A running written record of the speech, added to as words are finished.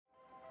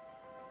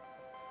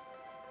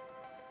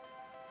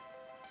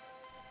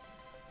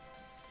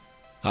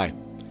Hi,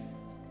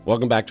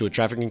 welcome back to a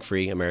Trafficking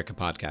Free America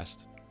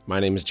podcast. My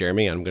name is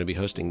Jeremy, and I'm going to be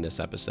hosting this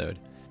episode.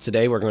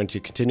 Today, we're going to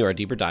continue our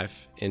deeper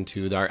dive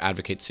into our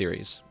Advocate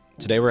series.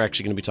 Today, we're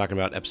actually going to be talking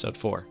about episode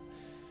 4.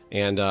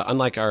 And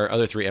unlike our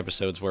other 3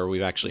 episodes where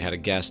we've actually had a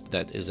guest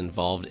that is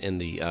involved in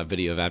the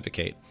video of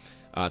Advocate,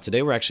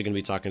 today we're actually going to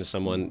be talking to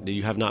someone that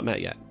you have not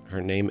met yet.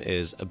 Her name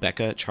is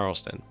Bekah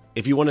Charleston.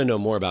 If you want to know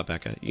more about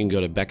Bekah, you can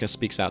go to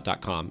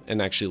bekahspeaksout.com and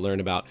actually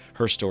learn about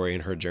her story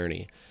and her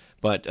journey.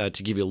 But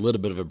to give you a little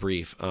bit of a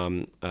brief,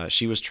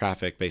 she was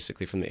trafficked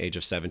basically from the age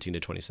of 17 to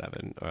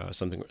 27,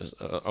 something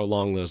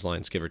along those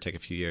lines, give or take a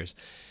few years.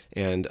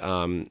 And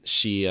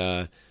she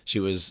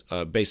was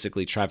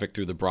basically trafficked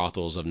through the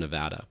brothels of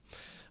Nevada.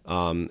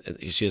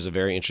 She has a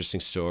very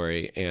interesting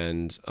story,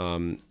 and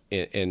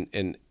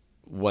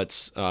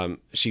what's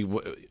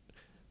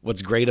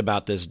great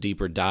about this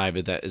deeper dive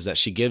is that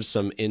she gives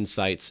some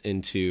insights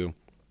into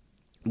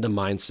the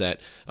mindset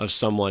of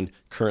someone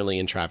currently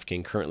in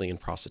trafficking, currently in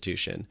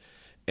prostitution.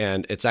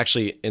 And it's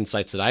actually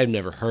insights that I've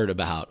never heard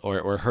about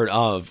or heard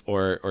of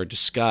or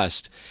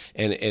discussed.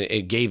 And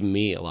it gave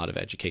me a lot of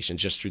education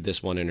just through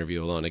this one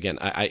interview alone. Again,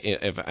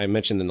 if I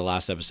mentioned in the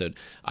last episode,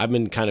 I've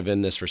been kind of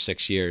in this for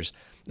 6 years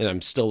and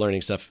I'm still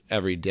learning stuff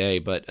every day.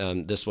 But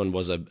this one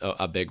was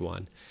a big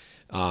one.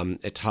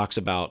 It talks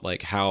about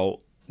like how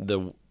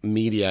the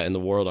media and the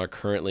world are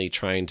currently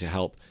trying to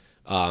help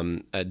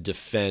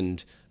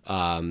defend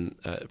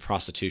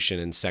prostitution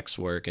and sex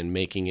work and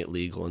making it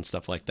legal and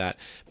stuff like that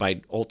by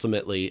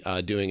ultimately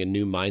doing a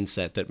new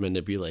mindset that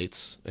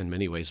manipulates in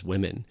many ways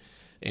women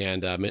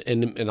and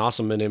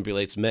also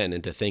manipulates men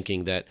into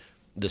thinking that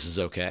this is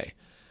okay.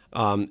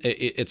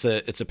 It's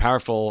a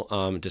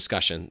powerful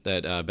discussion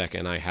that Bekah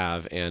and I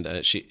have, and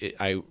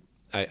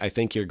I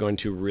think you're going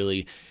to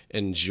really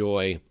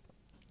enjoy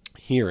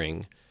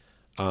hearing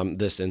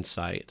this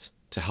insight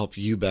to help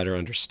you better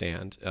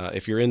understand.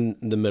 If you're in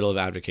the middle of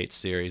Advocate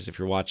series, if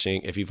you've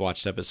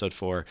watched episode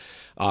 4,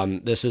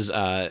 this is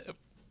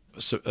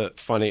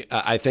funny.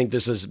 I think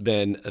this has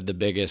been the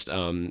biggest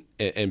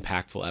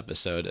impactful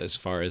episode as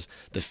far as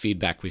the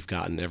feedback we've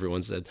gotten.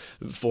 Everyone said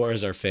 4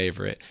 is our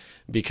favorite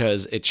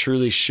because it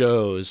truly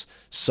shows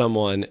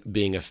someone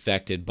being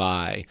affected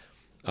by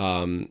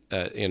an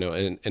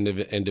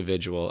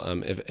individual.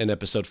 In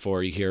episode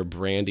 4, you hear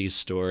Brandy's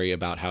story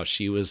about how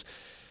she was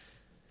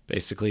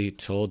basically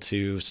told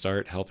to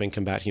start helping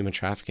combat human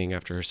trafficking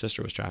after her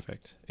sister was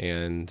trafficked,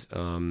 and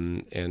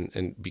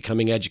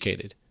becoming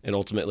educated, and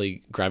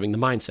ultimately grabbing the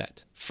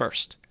mindset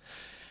first.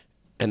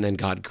 And then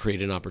God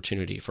created an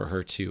opportunity for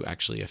her to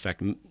actually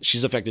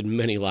she's affected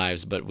many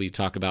lives, but we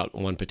talk about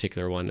one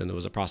particular one, and it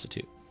was a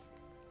prostitute.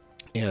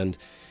 And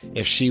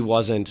if she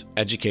wasn't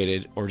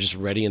educated or just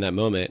ready in that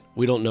moment,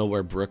 we don't know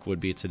where Brooke would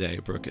be today.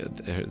 Brooke,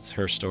 it's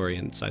her story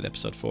inside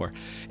episode 4.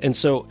 And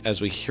so as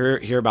we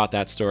hear about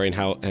that story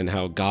and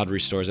how God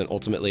restores, and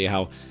ultimately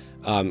how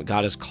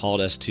God has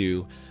called us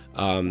to,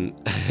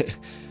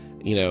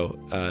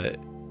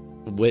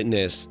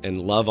 witness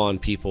and love on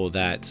people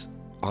that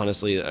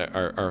honestly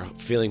are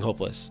feeling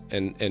hopeless.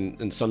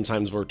 And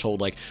sometimes we're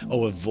told like,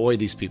 oh, avoid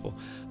these people.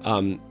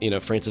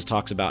 Francis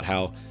talks about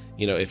how,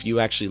 if you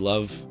actually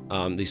love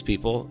these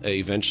people,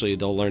 eventually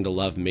they'll learn to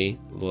love me,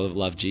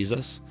 love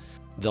Jesus.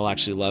 They'll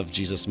actually love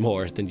Jesus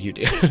more than you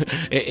do.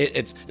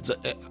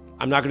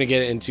 I'm not going to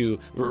get into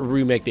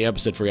remake the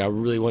episode for you. I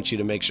really want you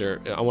to make sure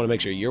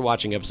you're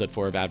watching episode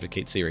 4 of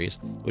Advocate series,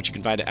 which you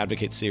can find at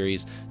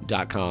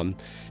advocateseries.com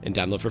and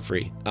download for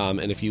free.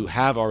 And if you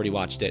have already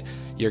watched it,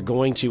 you're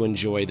going to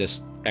enjoy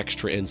this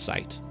extra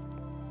insight.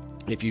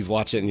 If you've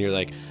watched it and you're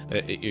like,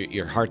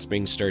 your heart's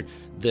being stirred,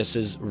 this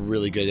is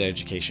really good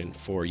education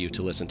for you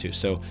to listen to.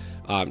 So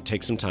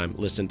take some time,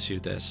 listen to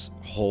this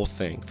whole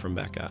thing from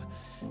Bekah,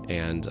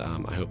 and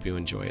I hope you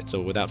enjoy it.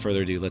 So without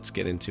further ado, let's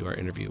get into our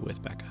interview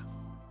with Bekah.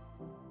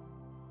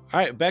 All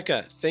right,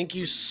 Bekah, thank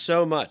you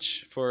so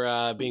much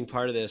for being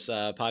part of this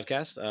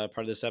podcast, part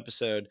of this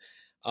episode.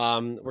 We're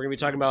going to be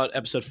talking about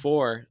episode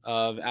 4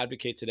 of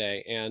Advocate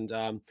today. And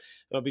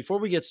before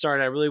we get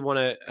started, I really want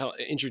to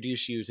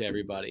introduce you to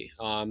everybody,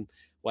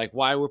 like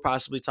why we're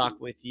possibly talking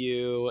with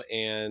you,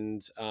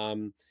 and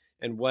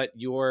what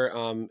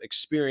your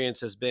experience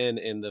has been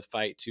in the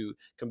fight to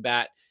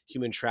combat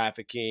human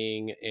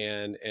trafficking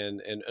and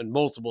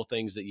multiple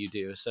things that you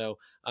do. So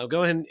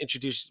go ahead and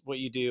introduce what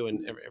you do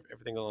and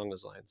everything along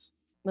those lines.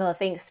 Well,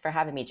 thanks for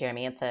having me,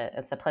 Jeremy. It's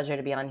a pleasure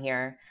to be on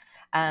here.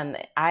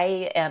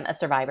 I am a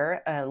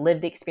survivor, a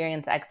lived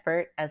experience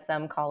expert, as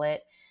some call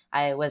it.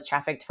 I was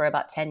trafficked for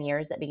about 10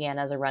 years. That began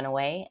as a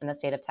runaway in the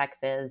state of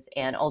Texas,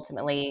 and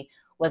ultimately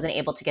wasn't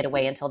able to get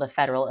away until the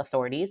federal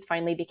authorities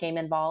finally became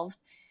involved.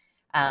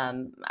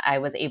 I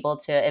was able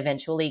to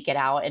eventually get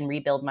out and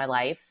rebuild my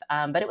life,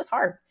 but it was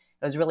hard.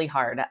 It was really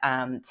hard.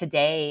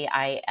 Today,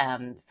 I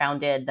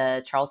founded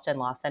the Charleston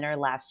Law Center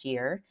last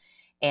year,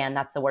 and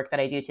that's the work that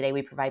I do today.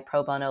 We provide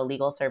pro bono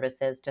legal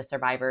services to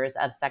survivors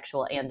of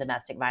sexual and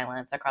domestic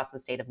violence across the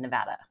state of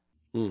Nevada.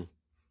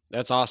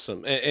 That's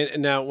awesome.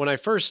 And now, when I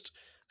first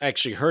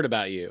actually heard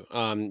about you,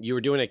 you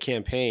were doing a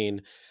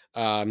campaign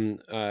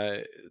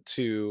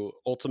to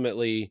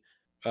ultimately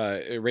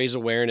raise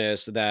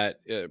awareness that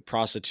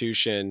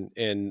prostitution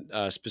in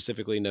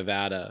specifically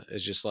Nevada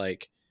is just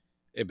like,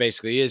 it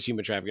basically is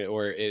human trafficking,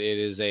 or it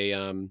is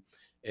a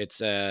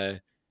it's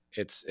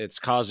it's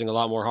causing a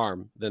lot more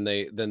harm than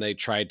they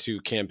tried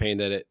to campaign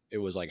that it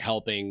was like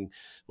helping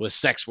with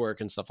sex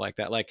work and stuff like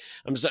that. Like,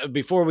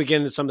 before we get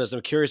into some of this,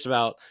 I'm curious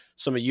about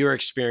some of your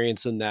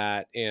experience in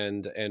that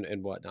and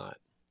whatnot.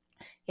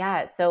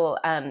 Yeah. So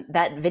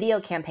that video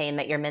campaign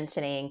that you're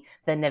mentioning,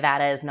 the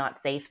Nevada is not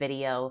safe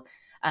video,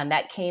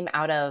 that came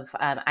out of,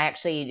 I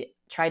actually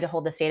tried to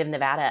hold the state of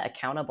Nevada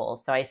accountable.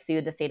 So I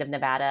sued the state of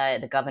Nevada,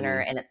 the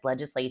governor, Mm, and its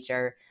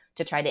legislature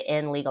to try to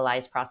end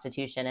legalized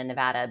prostitution in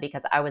Nevada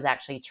because I was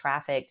actually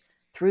trafficked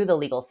through the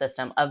legal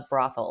system of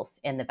brothels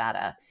in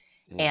Nevada.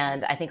 mm,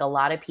 And I think a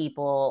lot of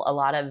people, a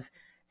lot of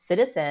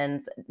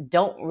citizens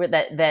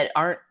that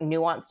aren't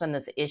nuanced on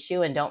this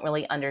issue and don't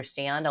really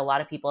understand. A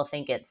lot of people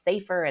think it's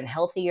safer and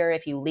healthier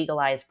if you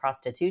legalize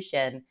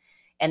prostitution,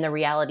 and the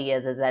reality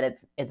is that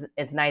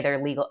it's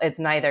neither legal, it's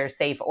neither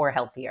safe or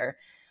healthier.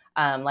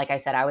 Like I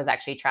said, I was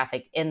actually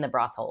trafficked in the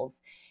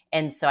brothels,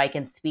 and so I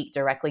can speak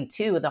directly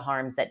to the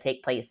harms that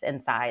take place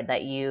inside.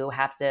 That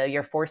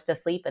you're forced to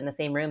sleep in the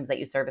same rooms that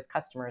you service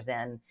customers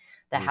in.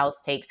 The mm,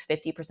 house takes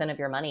 50% of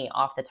your money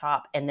off the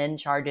top and then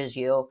charges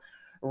you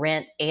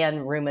rent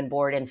and room and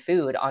board and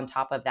food on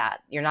top of that.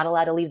 You're not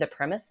allowed to leave the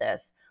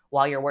premises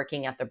while you're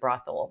working at the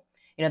brothel.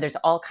 There's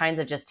all kinds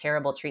of just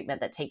terrible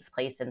treatment that takes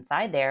place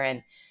inside there.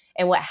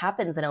 And what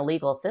happens in a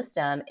legal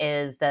system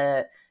is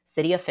the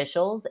city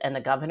officials and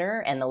the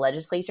governor and the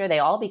legislature, they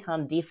all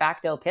become de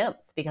facto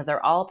pimps because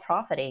they're all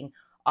profiting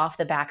off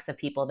the backs of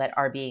people that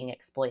are being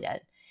exploited.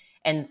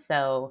 And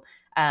so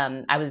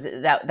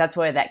that's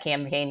where that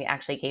campaign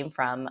actually came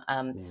from.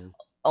 mm.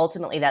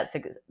 Ultimately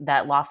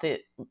that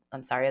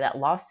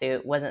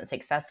lawsuit wasn't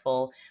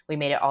successful. We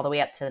made it all the way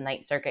up to the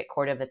Ninth Circuit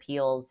Court of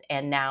Appeals,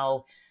 and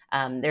now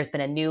there's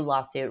been a new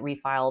lawsuit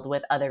refiled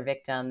with other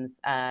victims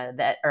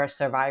that are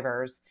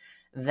survivors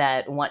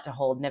that want to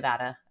hold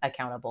Nevada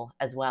accountable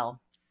as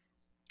well.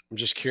 I'm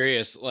just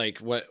curious, like,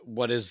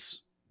 what is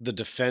the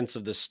defense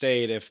of the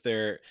state if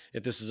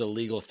this is a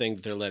legal thing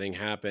that they're letting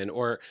happen,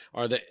 or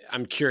are they?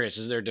 I'm curious,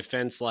 is their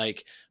defense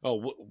like,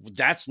 oh,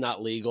 that's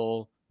not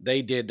legal?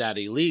 They did that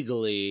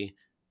illegally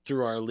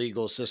through our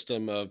legal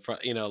system of,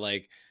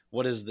 like,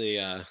 what is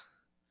the?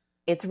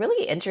 It's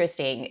really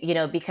interesting,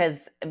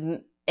 because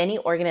any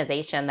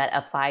organization that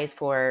applies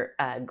for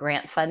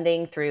grant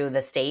funding through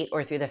the state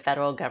or through the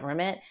federal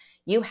government,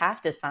 you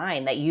have to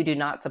sign that you do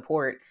not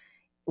support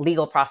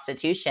legal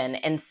prostitution.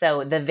 And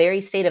so the very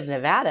state of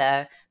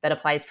Nevada that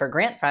applies for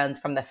grant funds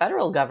from the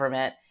federal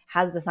government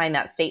has to sign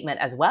that statement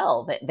as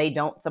well, that they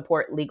don't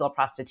support legal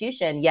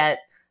prostitution. Yet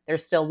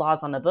there's still laws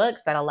on the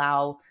books that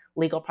allow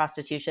legal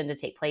prostitution to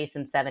take place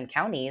in 7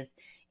 counties,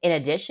 in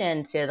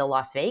addition to the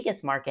Las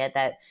Vegas market.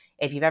 That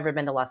if you've ever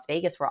been to Las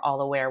Vegas, we're all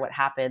aware what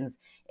happens.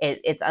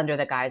 It's under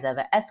the guise of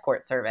an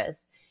escort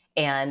service,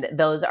 and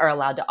those are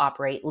allowed to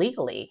operate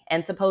legally.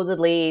 And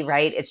supposedly,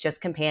 right, it's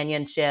just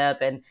companionship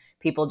and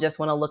people just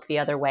want to look the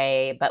other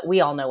way. But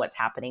we all know what's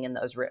happening in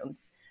those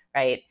rooms,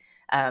 right?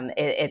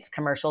 It's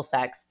commercial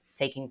sex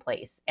taking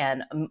place,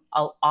 and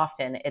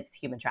often it's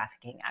human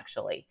trafficking,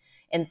 actually.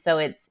 And so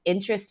it's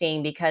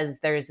interesting because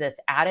there's this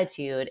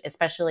attitude,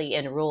 especially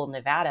in rural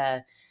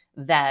Nevada,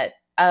 that,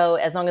 oh,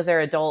 as long as they're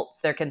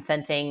adults, they're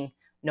consenting,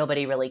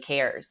 nobody really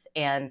cares.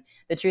 And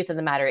the truth of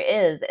the matter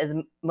is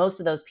most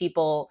of those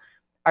people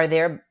are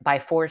there by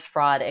force,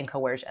 fraud, and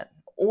coercion,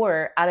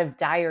 or out of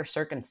dire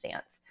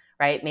circumstance,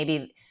 right?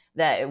 Maybe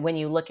that when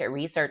you look at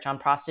research on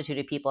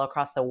prostituted people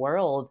across the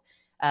world,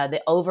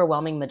 the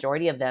overwhelming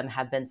majority of them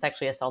have been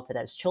sexually assaulted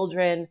as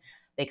children.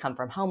 They come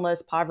from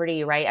homeless,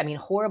 poverty, right? I mean,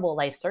 horrible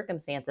life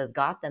circumstances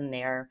got them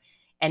there.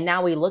 And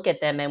now we look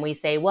at them and we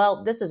say,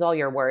 well, this is all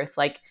you're worth.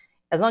 Like,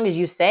 as long as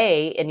you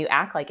say and you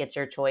act like it's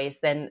your choice,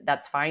 then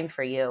that's fine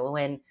for you.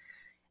 And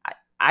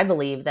I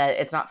believe that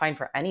it's not fine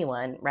for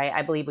anyone, right?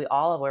 I believe we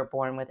all were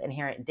born with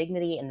inherent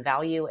dignity and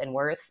value and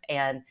worth,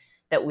 and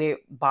that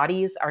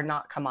bodies are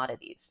not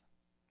commodities.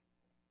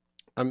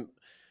 I'm.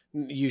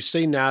 You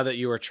say now that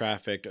you were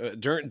trafficked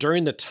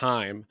during the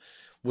time.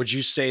 Would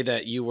you say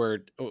that you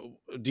were?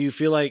 Do you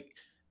feel like,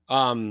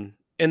 in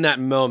that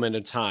moment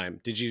in time,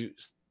 would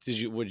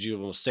you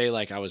almost say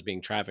like I was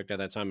being trafficked at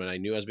that time and I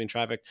knew I was being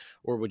trafficked,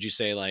 or would you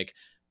say like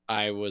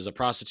I was a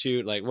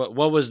prostitute? Like,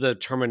 what was the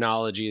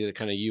terminology that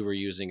kind of you were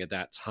using at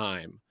that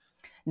time?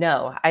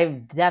 No,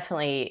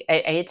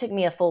 it took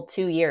me a full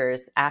 2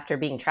 years after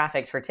being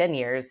trafficked for 10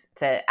 years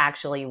to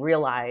actually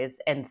realize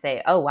and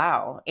say, oh,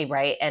 wow,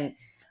 right? And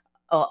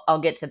I'll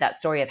get to that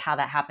story of how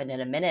that happened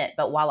in a minute.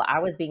 But while I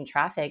was being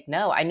trafficked,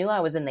 no, I knew I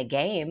was in the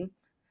game,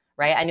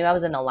 right? I knew I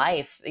was in the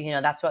life.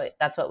 That's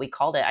what we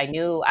called it. I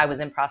knew I was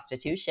in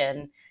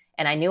prostitution,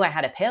 and I knew I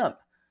had a pimp,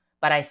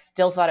 but I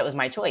still thought it was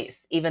my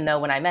choice, even though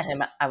when I met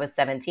him, I was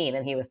 17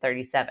 and he was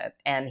 37,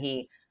 and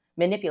he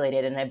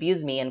manipulated and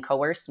abused me and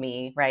coerced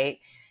me, right?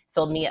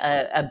 Sold me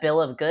a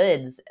bill of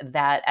goods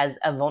that, as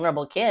a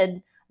vulnerable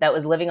kid that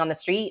was living on the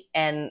street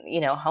and,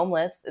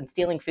 homeless and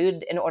stealing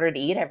food in order to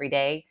eat every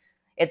day,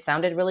 it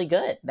sounded really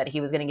good that he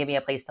was going to give me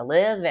a place to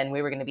live and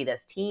we were going to be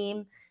this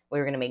team. We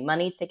were going to make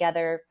money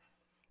together.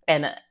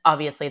 And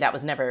obviously that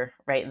was never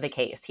right the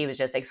case. He was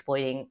just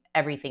exploiting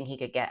everything he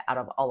could get out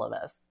of all of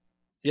us.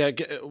 Yeah,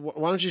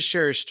 why don't you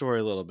share your story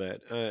a little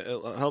bit?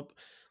 It'll help.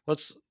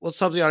 Let's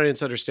help the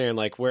audience understand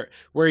like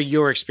where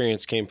your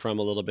experience came from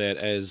a little bit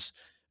as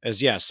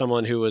yeah,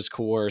 someone who was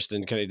coerced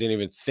and kind of didn't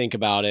even think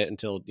about it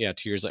until yeah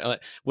 2 years later,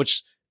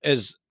 which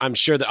is I'm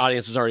sure the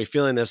audience is already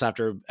feeling this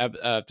after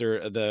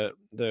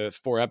the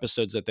 4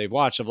 episodes that they've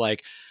watched of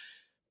like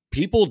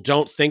people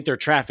don't think they're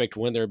trafficked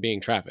when they're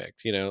being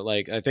trafficked. You know,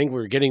 like I think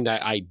we're getting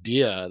that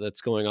idea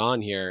that's going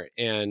on here,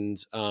 and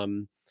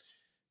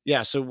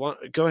yeah. So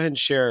go ahead and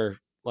share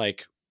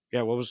like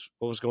yeah, what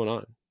was going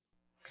on?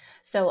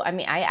 So, I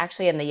mean, I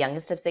actually am the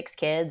youngest of 6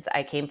 kids.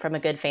 I came from a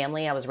good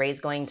family. I was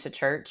raised going to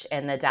church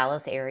in the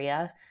Dallas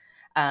area.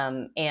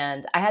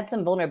 And I had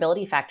some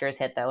vulnerability factors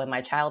hit though in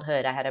my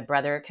childhood. I had a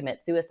brother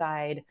commit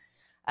suicide.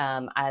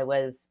 I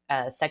was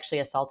sexually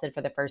assaulted for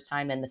the first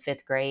time in the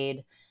 5th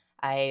grade.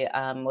 I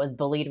was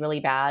bullied really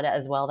bad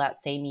as well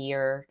that same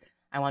year.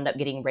 I wound up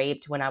getting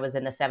raped when I was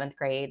in the 7th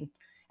grade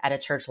at a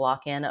church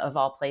lock in, of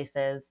all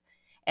places.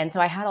 And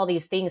so I had all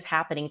these things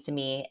happening to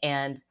me.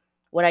 And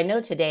what I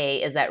know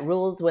today is that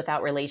rules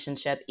without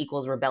relationship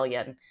equals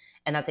rebellion.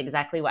 And that's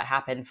exactly what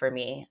happened for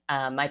me.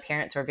 My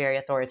parents were very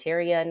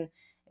authoritarian.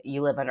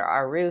 You live under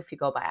our roof, you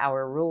go by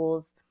our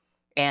rules.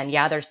 And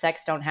yeah, there's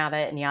sex, don't have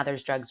it. And yeah,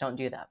 there's drugs, don't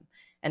do them.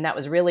 And that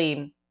was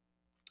really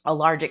a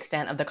large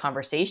extent of the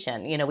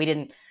conversation. We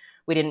didn't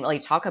really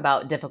talk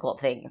about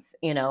difficult things,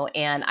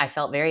 and I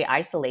felt very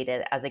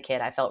isolated as a kid.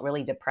 I felt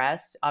really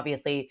depressed,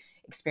 obviously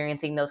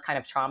experiencing those kind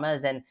of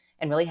traumas and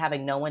really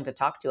having no one to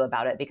talk to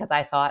about it because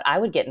I thought I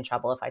would get in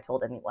trouble if I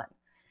told anyone.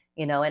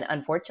 And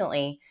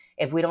unfortunately,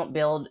 if we don't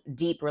build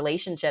deep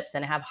relationships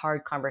and have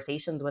hard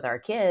conversations with our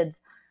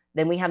kids,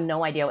 then we have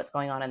no idea what's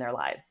going on in their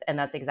lives. And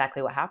that's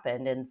exactly what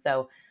happened. And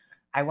so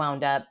I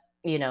wound up,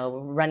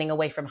 running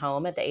away from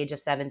home at the age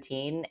of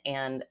 17.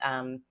 And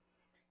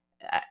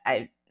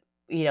I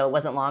it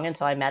wasn't long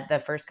until I met the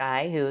first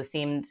guy who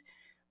seemed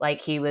like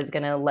he was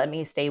going to let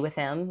me stay with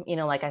him.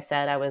 Like I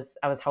said, I was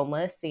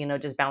homeless,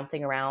 just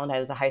bouncing around. I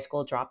was a high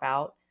school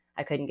dropout.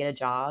 I couldn't get a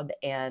job.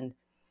 And,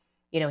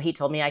 he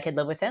told me I could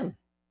live with him.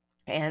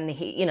 And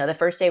the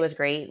first day was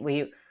great.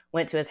 We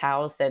went to his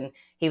house and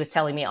he was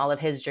telling me all of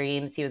his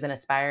dreams. He was an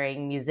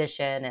aspiring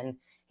musician and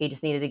he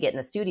just needed to get in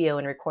the studio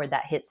and record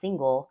that hit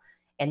single.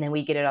 And then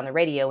we get it on the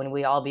radio and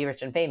we all be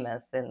rich and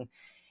famous. And,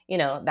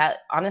 that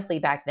honestly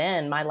back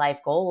then, my life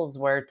goals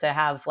were to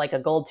have like a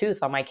gold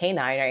tooth on my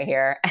canine right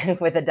here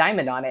with a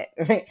diamond on it.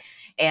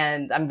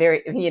 And I'm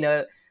very,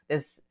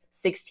 this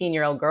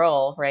 16-year-old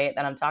girl, right,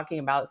 that I'm talking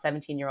about,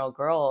 17-year-old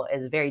girl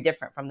is very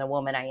different from the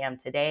woman I am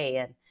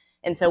today.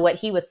 And so what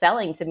he was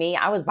selling to me,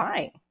 I was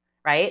buying,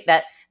 right?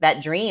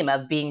 That dream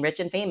of being rich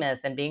and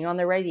famous and being on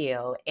the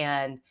radio.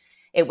 And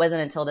it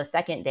wasn't until the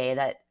second day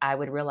that I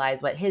would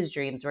realize what his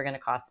dreams were going to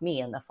cost me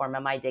in the form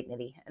of my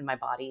dignity and my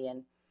body.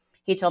 And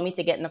he told me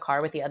to get in the car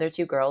with the other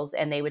 2 girls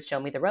and they would show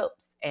me the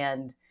ropes.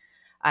 And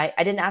I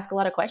didn't ask a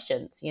lot of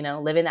questions,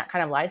 living that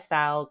kind of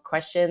lifestyle.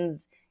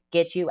 Questions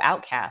get you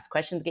outcast.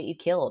 Questions get you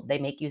killed. They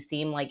make you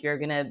seem like you're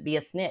going to be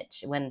a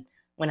snitch when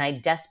I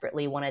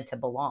desperately wanted to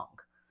belong.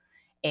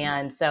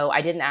 And so I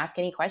didn't ask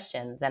any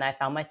questions. And I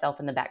found myself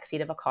in the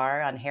backseat of a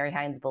car on Harry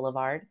Hines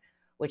Boulevard,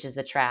 which is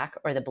the track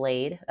or the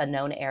Blade, a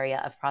known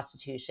area of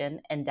prostitution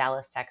in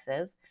Dallas,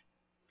 Texas,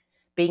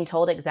 being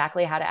told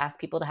exactly how to ask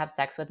people to have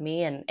sex with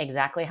me and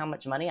exactly how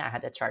much money I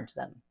had to charge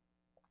them.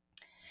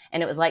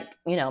 And it was like,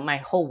 my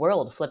whole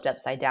world flipped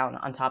upside down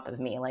on top of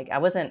me. Like I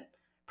wasn't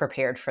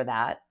prepared for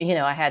that.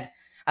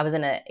 I was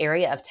in an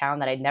area of town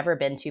that I'd never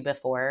been to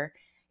before.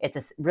 It's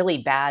a really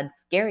bad,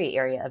 scary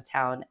area of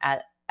town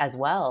as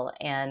well.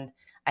 And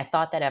I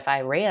thought that if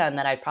I ran,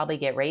 that I'd probably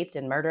get raped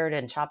and murdered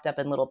and chopped up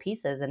in little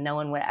pieces and no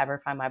one would ever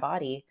find my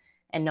body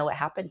and know what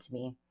happened to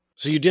me.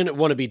 So you didn't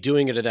want to be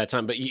doing it at that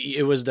time, but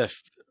it was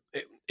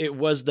it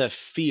was the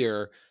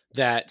fear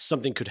that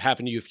something could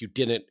happen to you if you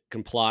didn't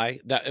comply.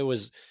 That it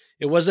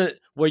wasn't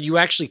where you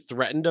actually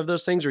threatened of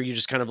those things, or you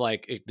just kind of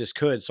like this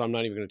could, so I'm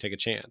not even going to take a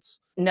chance.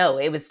 No,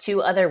 it was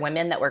 2 other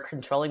women that were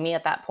controlling me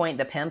at that point.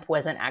 The pimp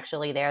wasn't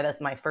actually there.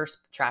 That's my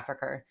first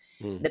trafficker.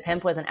 Mm, The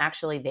pimp wasn't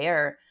actually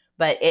there,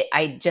 but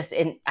I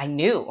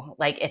knew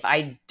like if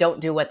I don't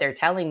do what they're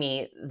telling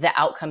me, the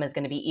outcome is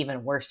going to be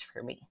even worse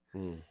for me.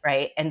 mm,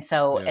 Right. And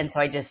so yeah. and so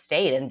I just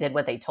stayed and did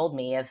what they told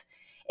me.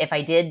 If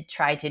I did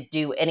try to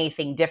do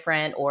anything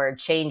different or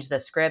change the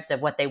script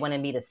of what they wanted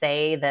me to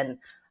say, then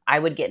I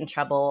would get in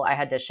trouble. I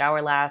had to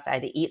shower last, I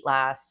had to eat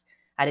last,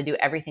 I had to do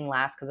everything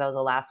last because I was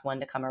the last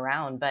one to come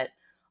around. But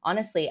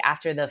honestly,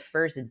 after the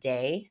first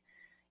day,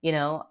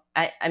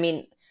 I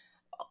mean,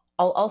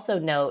 I'll also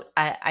note,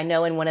 I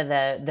know in one of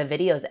the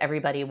videos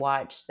everybody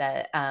watched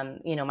that,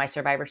 my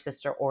survivor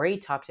sister Ori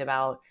talked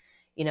about,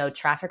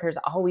 traffickers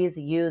always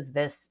use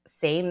this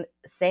same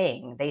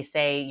saying. They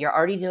say, you're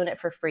already doing it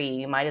for free.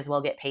 You might as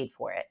well get paid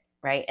for it.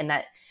 Right. And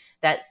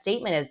that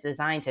statement is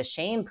designed to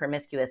shame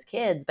promiscuous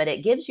kids, but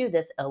it gives you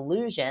this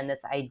illusion,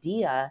 this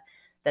idea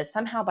that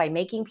somehow by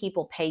making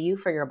people pay you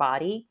for your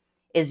body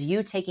is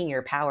you taking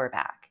your power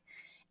back.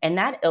 And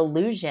that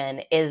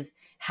illusion is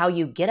how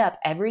you get up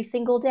every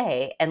single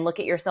day and look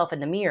at yourself in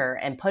the mirror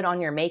and put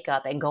on your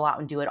makeup and go out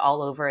and do it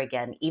all over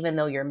again, even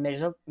though you're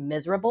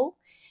miserable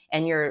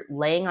and you're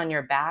laying on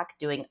your back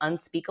doing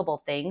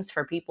unspeakable things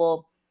for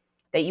people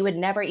that you would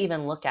never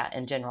even look at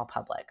in general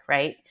public,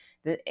 right?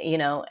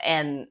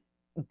 And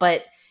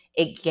but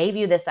it gave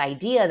you this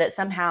idea that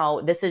somehow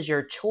this is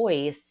your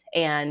choice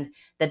and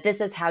that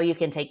this is how you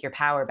can take your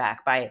power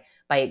back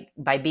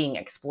by being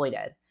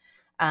exploited.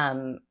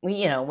 When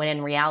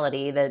in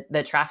reality,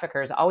 the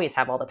traffickers always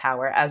have all the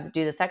power, as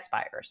do the sex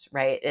buyers,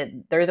 right?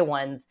 They're the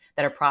ones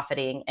that are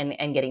profiting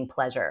and getting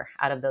pleasure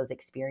out of those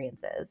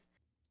experiences.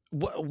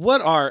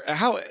 What are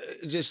how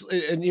just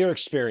in your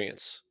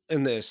experience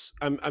in this?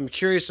 I'm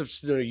curious of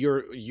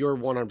your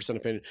 100%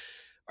 opinion.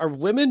 Are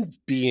women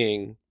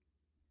being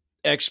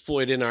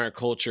exploited in our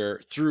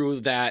culture through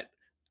that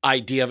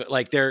idea of it?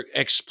 Like they're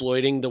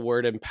exploiting the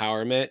word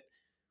empowerment.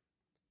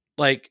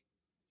 Like,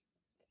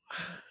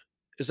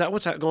 is that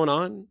what's going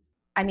on?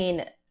 I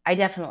mean, I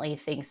definitely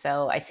think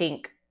so. I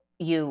think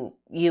you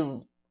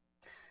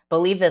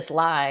believe this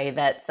lie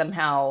that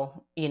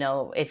somehow,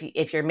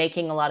 if you're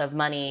making a lot of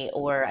money,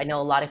 or I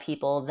know a lot of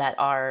people that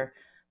are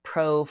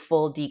pro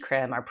full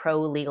decrim, are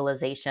pro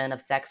legalization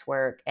of sex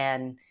work,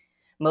 and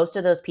most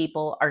of those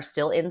people are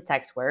still in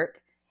sex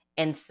work.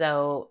 And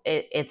so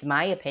it's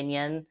my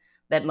opinion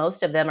that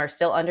most of them are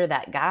still under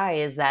that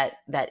guise, that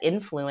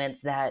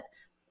influence, that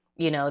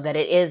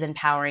it is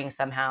empowering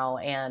somehow.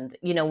 And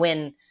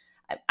when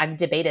I've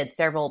debated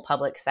several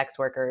public sex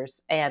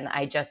workers, and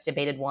I just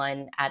debated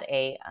one at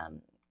a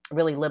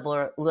really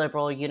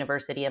liberal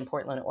university in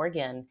Portland,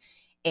 Oregon.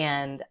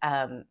 And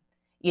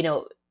you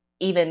know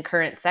even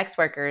current sex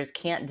workers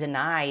can't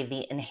deny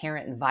the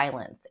inherent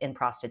violence in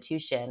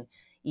prostitution,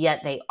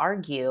 yet they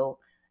argue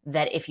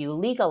that if you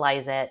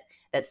legalize it,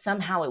 that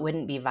somehow it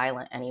wouldn't be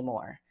violent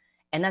anymore.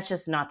 And that's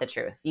just not the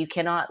truth. You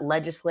cannot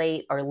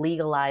legislate or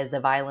legalize the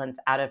violence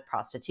out of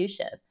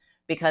prostitution,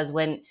 because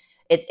when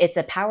it's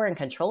a power and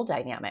control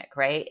dynamic,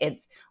 right?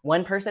 It's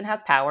one person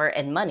has power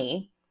and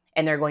money,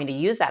 and they're going to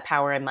use that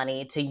power and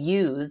money to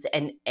use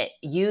and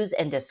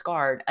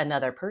discard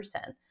another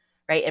person,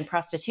 right? In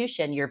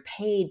prostitution, you're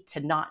paid to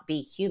not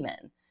be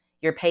human.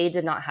 You're paid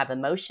to not have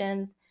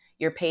emotions.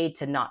 You're paid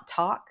to not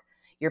talk.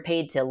 You're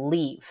paid to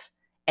leave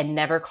and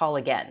never call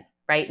again,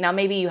 right? Now,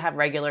 maybe you have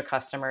regular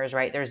customers,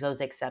 right? There's those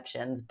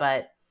exceptions,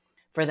 but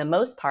for the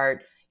most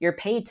part, you're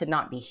paid to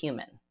not be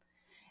human.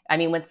 I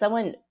mean, when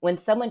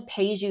someone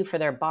pays you for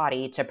their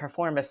body to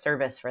perform a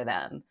service for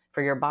them,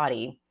 for your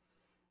body,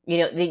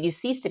 that you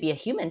cease to be a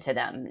human to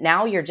them.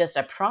 Now you're just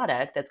a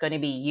product that's going to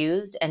be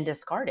used and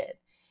discarded.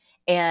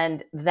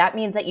 And that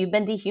means that you've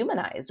been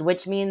dehumanized,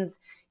 which means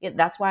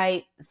that's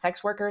why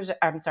sex buyers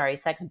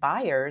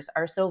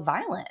are so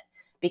violent,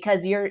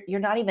 because you're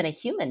not even a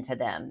human to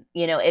them.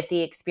 If the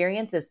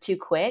experience is too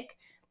quick,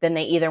 then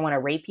they either want to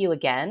rape you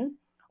again,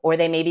 or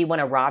they maybe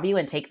want to rob you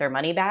and take their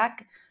money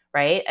back,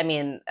 right? I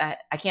mean,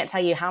 I can't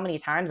tell you how many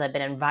times I've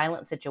been in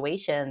violent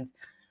situations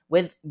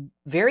with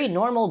very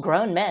normal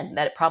grown men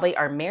that probably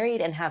are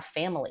married and have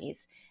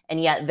families,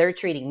 and yet they're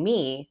treating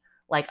me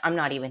like I'm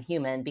not even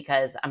human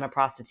because I'm a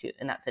prostitute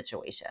in that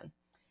situation.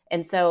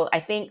 And so I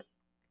think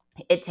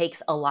it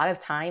takes a lot of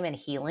time and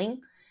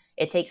healing.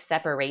 It takes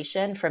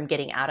separation from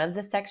getting out of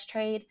the sex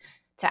trade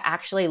to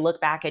actually look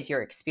back at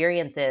your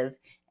experiences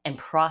and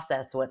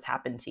process what's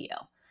happened to you.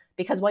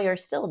 Because while you're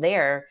still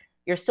there,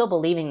 you're still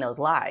believing those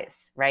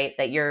lies, right?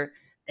 That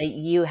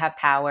you have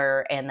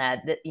power, and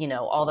that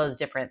all those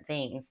different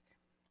things.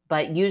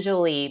 But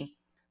usually,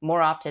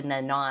 more often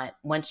than not,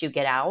 once you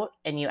get out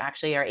and you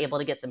actually are able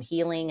to get some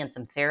healing and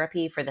some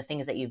therapy for the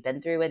things that you've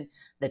been through and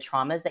the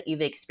traumas that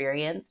you've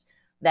experienced,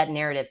 that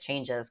narrative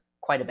changes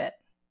quite a bit.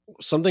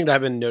 Something that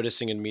I've been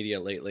noticing in media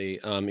lately,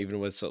 even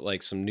with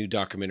like some new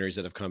documentaries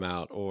that have come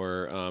out,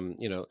 or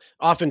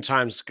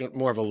oftentimes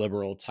more of a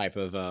liberal type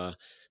of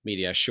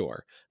media,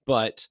 sure,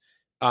 but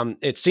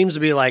it seems to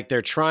be like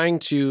they're trying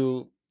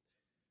to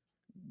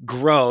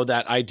grow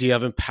that idea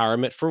of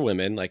empowerment for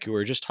women, like we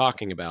were just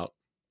talking about,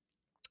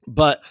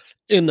 but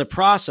in the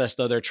process,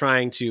 though, they're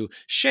trying to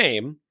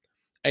shame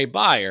a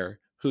buyer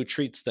who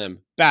treats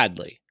them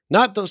badly.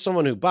 Not though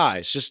someone who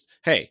buys, just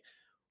hey,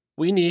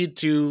 we need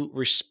to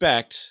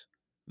respect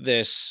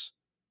this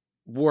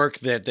work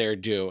that they're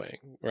doing,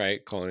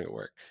 right? Calling it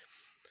work.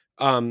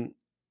 Um,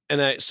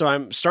 so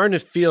I'm starting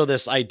to feel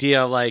this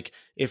idea like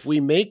if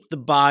we make the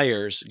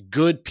buyers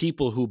good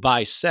people who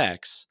buy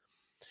sex,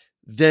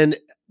 then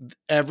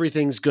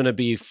everything's going to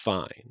be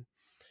fine.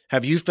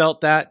 Have you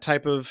felt that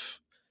type of,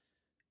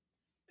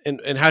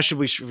 and how should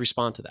we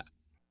respond to that?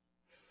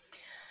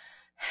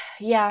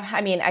 Yeah,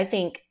 I mean, I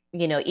think,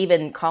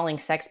 even calling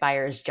sex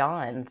buyers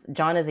John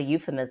is a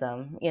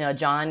euphemism.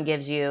 John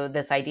gives you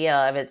this idea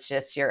of it's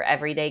just your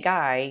everyday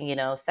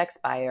guy, sex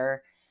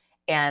buyer.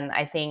 And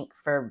I think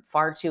for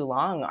far too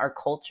long, our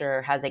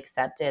culture has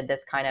accepted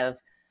this kind of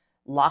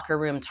locker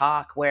room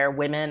talk where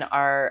women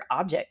are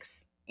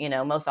objects,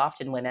 most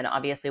often women.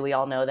 Obviously, we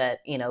all know that,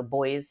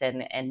 boys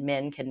and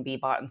men can be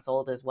bought and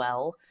sold as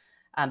well.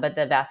 But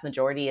the vast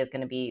majority is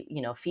going to be,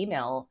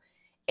 female.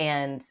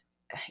 And,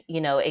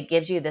 it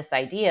gives you this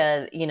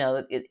idea,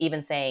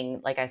 even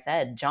saying, like I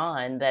said,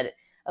 John, that,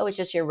 oh, it's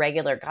just your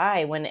regular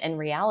guy, when in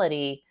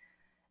reality,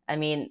 I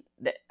mean,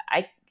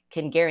 I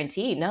can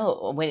guarantee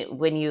no.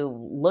 When you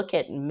look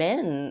at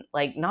men,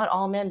 like not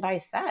all men buy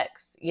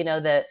sex.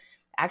 The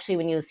actually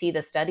when you see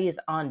the studies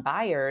on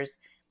buyers,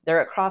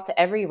 they're across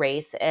every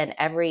race and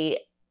every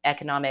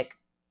economic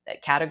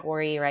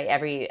category, right?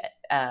 Every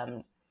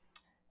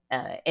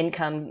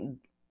income,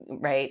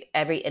 right?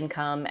 Every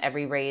income,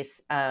 every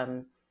race.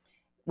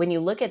 When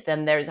you look at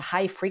them, there's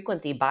high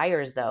frequency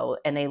buyers though,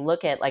 and they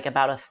look at like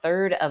about a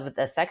third of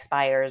the sex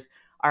buyers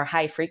are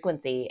high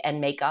frequency and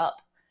make up,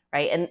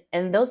 right?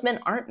 And those men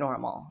aren't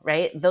normal,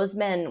 right? Those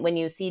men, when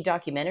you see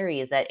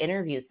documentaries that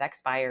interview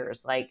sex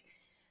buyers, like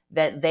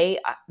that they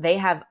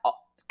have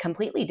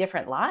completely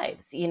different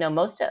lives.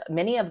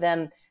 Many of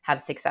them have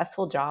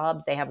successful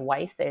jobs. They have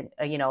wives and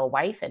a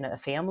wife and a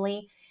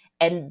family,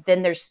 and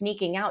then they're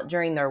sneaking out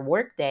during their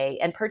workday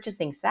and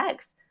purchasing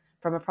sex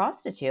from a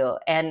prostitute,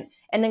 and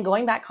then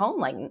going back home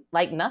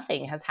like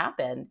nothing has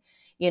happened.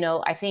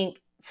 I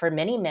think for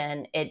many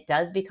men it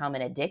does become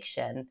an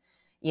addiction.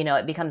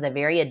 It becomes a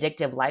very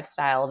addictive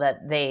lifestyle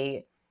that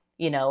they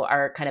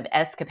are kind of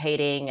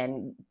escapading,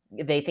 and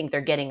they think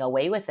they're getting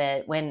away with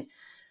it when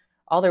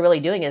all they're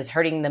really doing is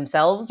hurting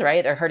themselves,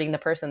 right? Or hurting the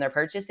person they're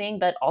purchasing,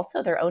 but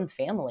also their own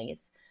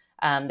families.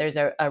 There's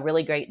a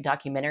really great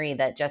documentary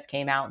that just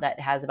came out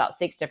that has about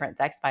 6 different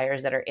sex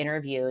buyers that are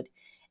interviewed,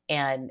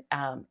 and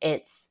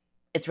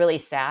it's really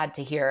sad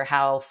to hear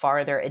how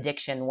far their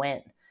addiction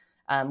went.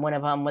 One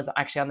of them was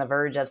actually on the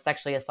verge of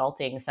sexually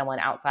assaulting someone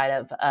outside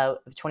of a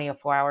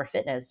 24-hour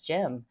fitness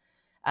gym,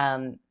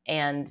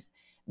 and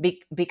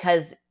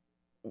because,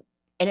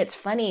 and it's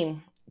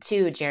funny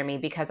too, Jeremy,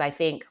 because I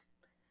think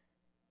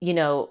you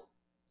know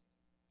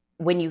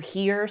when you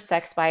hear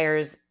sex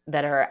buyers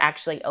that are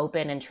actually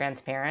open and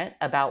transparent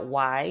about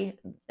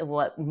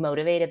what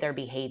motivated their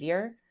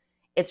behavior,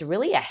 it's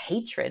really a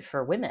hatred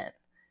for women.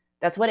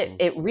 That's what it, Mm,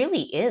 it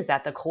really is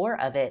at the core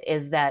of it,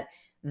 is that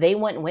they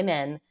want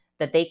women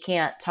that they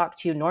can't talk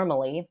to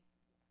normally.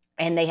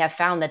 And they have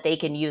found that they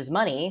can use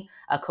money,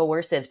 a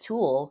coercive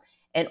tool,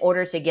 in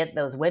order to get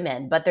those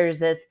women. But there's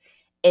this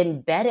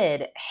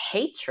embedded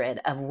hatred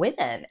of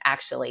women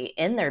actually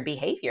in their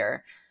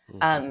behavior.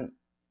 mm. Um,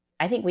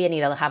 I think we need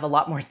to have a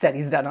lot more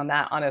studies done on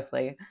that,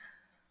 honestly.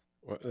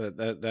 Well,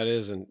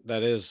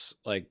 that is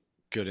like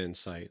good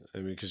insight. I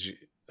mean, because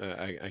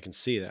I can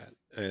see that,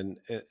 and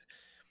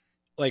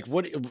like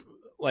what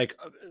like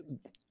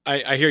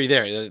I hear you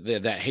there.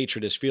 That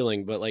hatred is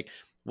feeling, but like,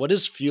 what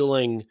is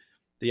fueling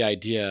the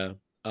idea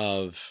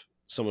of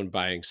someone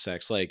buying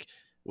sex? Like,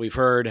 we've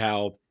heard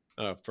how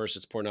first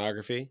it's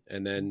pornography,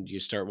 and then you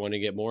start wanting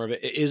to get more of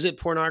it. Is it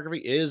pornography?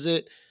 Is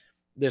it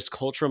this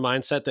cultural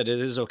mindset that it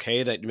is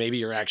okay that maybe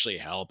you're actually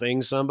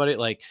helping somebody?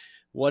 Like,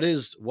 what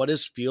is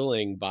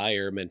fueling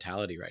buyer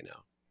mentality right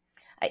now?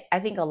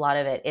 I think a lot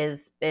of it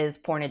is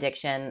porn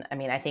addiction. I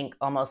mean, I think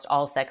almost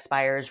all sex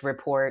buyers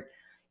report,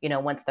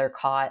 once they're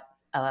caught,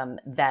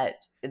 that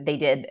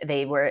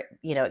they were,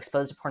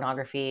 exposed to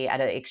pornography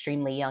at an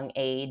extremely young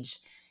age,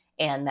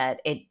 and that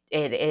it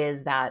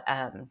is that,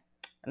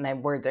 my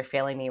words are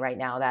failing me right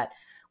now, that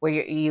where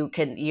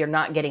you're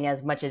not getting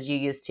as much as you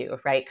used to,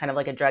 right? Kind of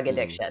like a drug Mm,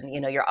 addiction.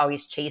 You're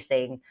always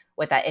chasing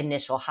what that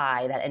initial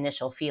high, that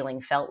initial feeling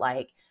felt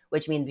like,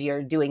 which means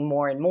you're doing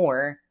more and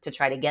more to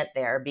try to get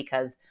there,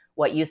 because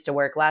what used to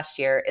work last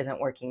year isn't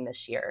working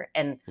this year.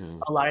 And mm.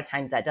 a lot of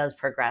times that does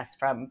progress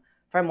from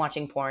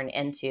watching porn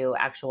into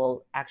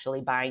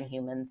actually buying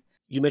humans.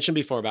 You mentioned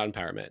before about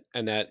empowerment,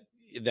 and that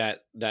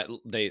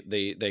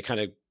they kind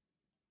of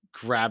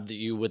grabbed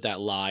you with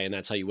that lie, and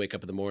that's how you wake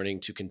up in the morning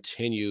to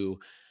continue.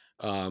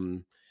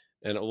 Um,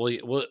 and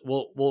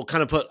we'll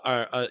kind of put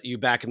you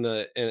back in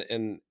the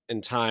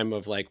in time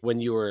of like when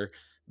you were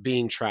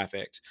being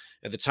trafficked.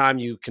 At the time,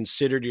 you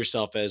considered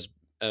yourself as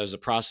a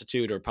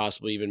prostitute, or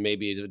possibly even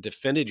maybe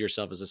defended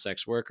yourself as a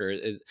sex worker.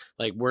 Is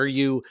like, were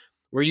you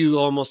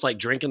almost like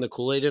drinking the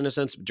Kool-Aid in a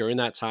sense during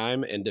that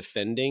time and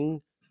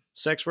defending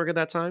sex work at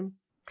that time?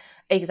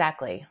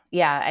 Exactly.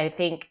 Yeah, I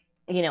think,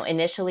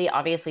 initially,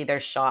 obviously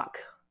there's shock,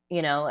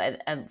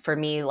 and for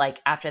me,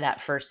 like after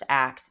that first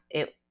act,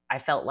 I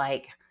felt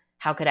like,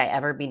 how could I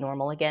ever be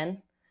normal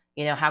again?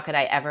 How could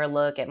I ever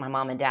look at my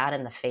mom and dad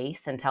in the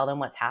face and tell them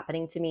what's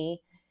happening to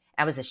me?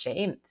 I was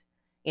ashamed,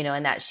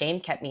 and that shame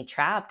kept me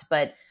trapped.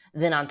 But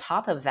then on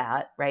top of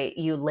that, right,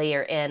 you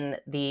layer in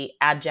the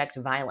abject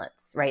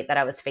violence, right, that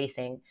I was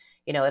facing.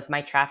 If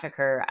my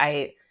trafficker,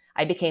 I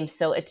became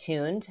so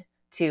attuned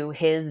to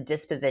his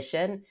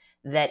disposition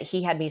that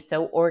he had me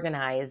so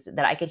organized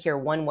that I could hear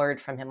one word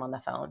from him on the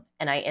phone.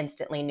 And I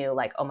instantly knew,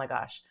 like, oh my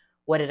gosh,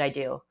 what did I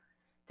do?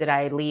 Did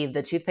I leave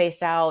the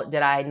toothpaste out?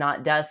 Did I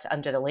not dust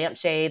under the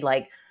lampshade?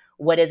 Like,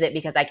 what is it?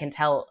 Because I can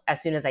tell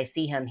as soon as I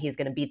see him, he's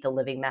going to beat the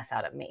living mess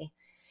out of me.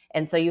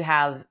 And so you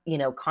have,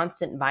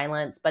 constant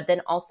violence, but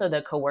then also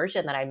the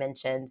coercion that I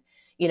mentioned.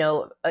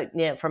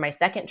 For my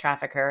second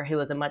trafficker, who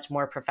was a much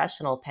more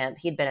professional pimp,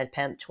 he'd been a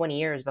pimp 20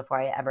 years before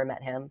I ever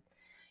met him.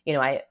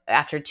 I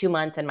after 2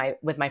 months and my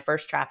with my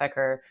first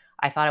trafficker,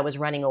 I thought I was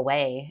running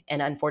away,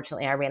 and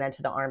unfortunately, I ran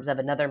into the arms of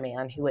another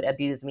man who would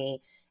abuse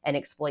me and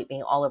exploit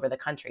me all over the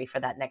country for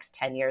that next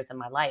 10 years of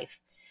my life.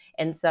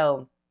 And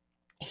so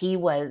he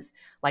was,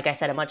 like I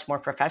said, a much more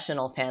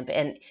professional pimp.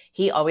 And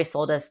he always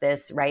sold us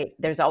this, right?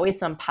 There's always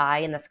some pie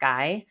in the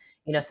sky,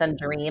 some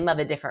dream of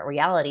a different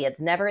reality. It's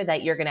never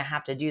that you're going to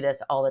have to do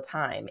this all the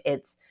time.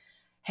 It's,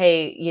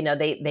 hey,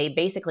 they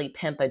basically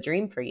pimp a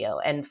dream for you.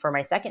 And for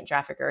my second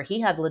trafficker,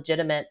 he had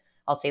legitimate,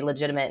 I'll say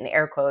legitimate in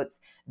air quotes,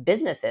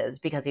 businesses,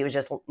 because he was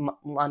just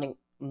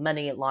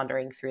money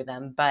laundering through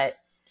them. But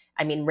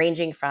I mean,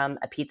 ranging from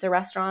a pizza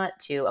restaurant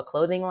to a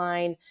clothing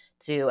line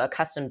to a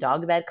custom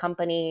dog bed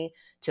company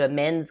to a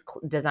men's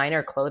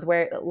designer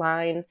clothwear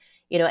line,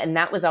 and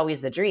that was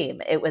always the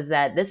dream. It was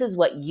that this is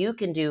what you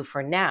can do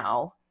for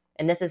now,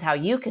 and this is how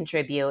you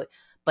contribute,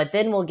 but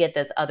then we'll get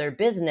this other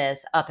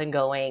business up and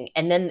going,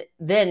 and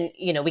then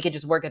we could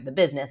just work at the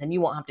business and you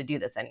won't have to do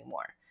this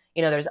anymore.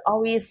 There's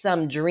always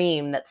some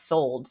dream that's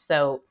sold.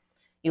 So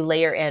you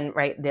layer in,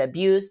 right, the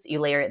abuse, you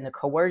layer in the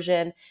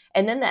coercion,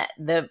 and then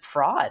the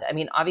fraud. I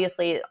mean,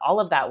 obviously all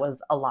of that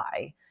was a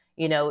lie.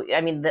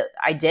 I mean,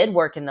 I did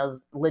work in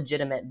those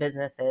legitimate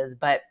businesses,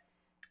 but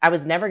I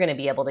was never going to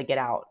be able to get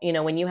out.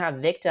 When you have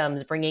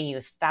victims bringing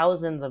you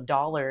thousands of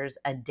dollars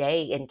a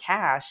day in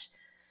cash,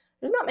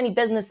 there's not many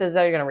businesses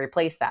that are going to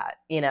replace that.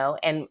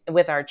 And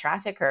with our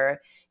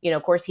trafficker,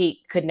 of course, he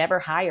could never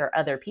hire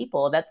other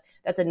people.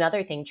 That's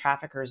another thing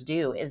traffickers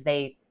do, is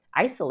they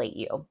isolate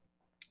you.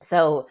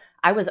 So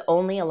I was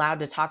only allowed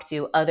to talk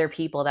to other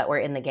people that were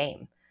in the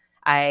game.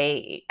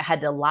 I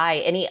had to lie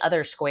any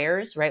other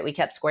squares, right? We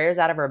kept squares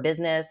out of our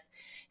business.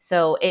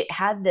 So it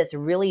had this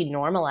really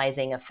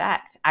normalizing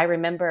effect. I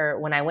remember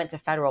when I went to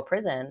federal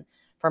prison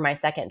for my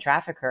second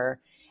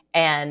trafficker,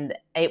 and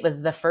it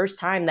was the first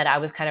time that I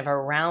was kind of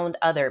around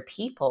other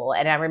people.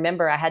 And I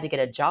remember I had to get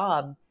a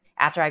job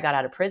after I got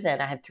out of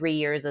prison. I had 3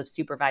 years of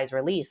supervised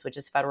release, which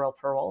is federal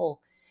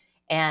parole.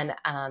 And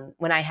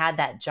when I had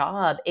that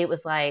job, it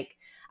was like,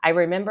 I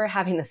remember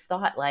having this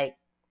thought like,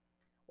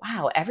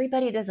 wow,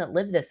 everybody doesn't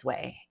live this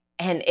way.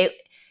 And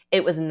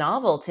it was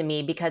novel to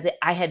me because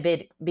I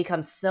had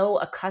become so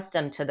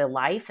accustomed to the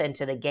life and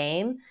to the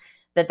game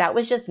that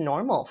was just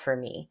normal for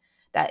me.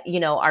 That,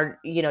 our,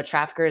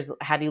 traffickers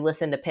have you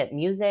listen to pimp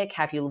music,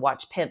 have you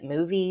watch pimp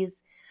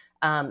movies,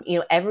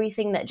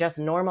 everything that just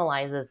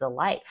normalizes the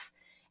life.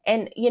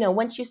 And,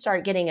 once you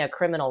start getting a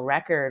criminal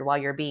record while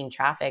you're being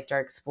trafficked or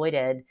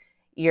exploited,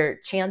 your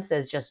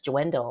chances just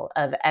dwindle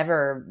of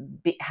ever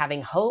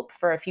having hope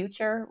for a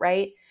future,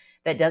 right?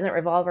 That doesn't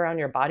revolve around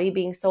your body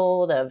being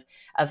sold, of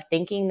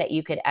thinking that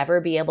you could ever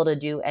be able to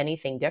do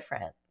anything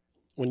different.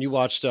 When you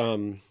watched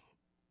the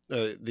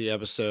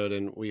episode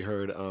and we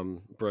heard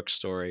Brooke's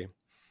story,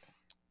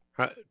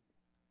 how,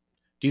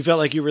 do you felt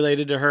like you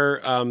related to her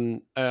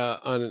on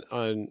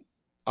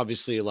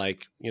obviously,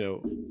 like,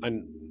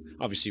 on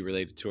obviously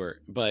related to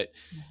her, but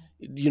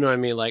you know what I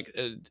mean, like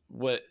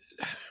what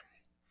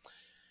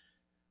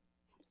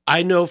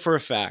I know for a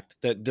fact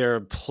that there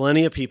are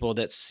plenty of people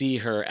that see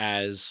her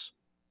as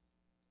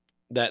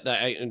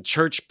and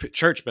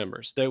church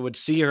members that would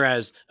see her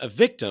as a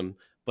victim,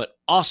 but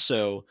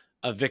also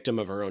a victim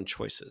of her own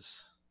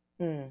choices.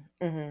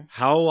 Mm-hmm.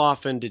 How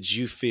often did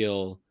you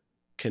feel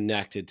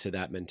connected to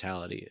that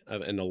mentality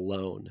and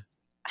alone?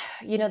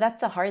 That's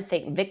the hard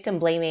thing. Victim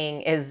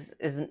blaming is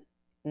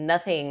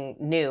nothing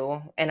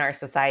new in our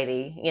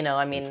society.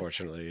 I mean,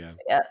 Unfortunately,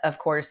 yeah. of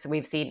course,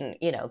 we've seen,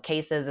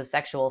 cases of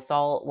sexual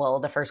assault. Well,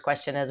 the first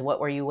question is, what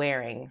were you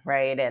wearing?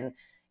 Right. And,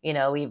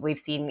 we've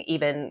seen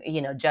even,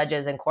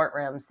 judges in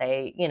courtrooms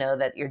say,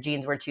 that your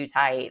jeans were too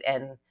tight,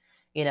 and,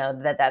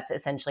 that's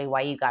essentially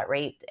why you got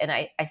raped. And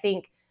I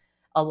think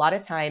a lot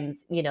of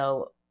times,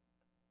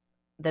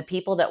 the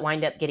people that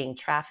wind up getting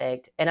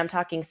trafficked, and I'm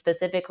talking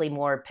specifically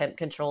more pimp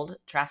controlled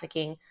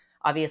trafficking.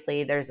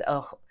 Obviously, there's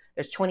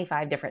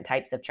 25 different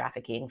types of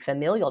trafficking.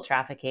 Familial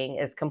trafficking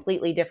is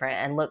completely different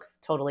and looks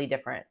totally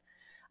different.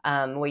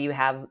 Where you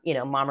have,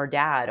 mom or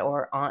dad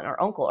or aunt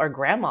or uncle or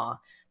grandma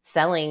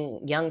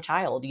selling young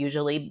child,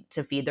 usually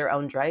to feed their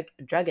own drug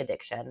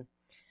addiction.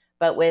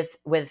 But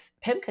with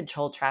pimp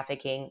controlled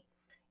trafficking,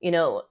 you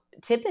know,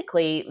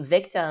 typically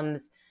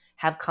victims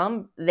have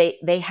come,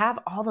 they have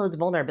all those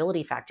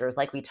vulnerability factors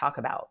like we talk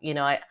about.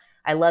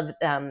 I love,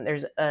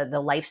 there's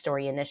the Life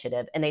Story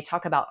Initiative, and they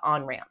talk about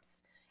on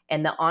ramps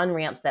and the on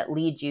ramps that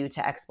lead you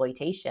to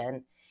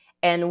exploitation.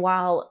 And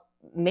while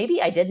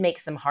maybe I did make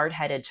some hard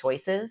headed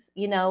choices,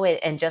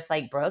 and just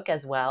like Brooke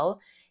as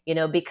well,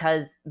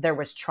 because there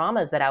was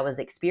traumas that I was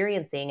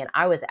experiencing and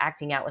I was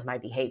acting out with my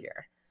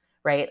behavior.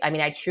 Right. I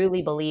mean, I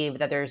truly believe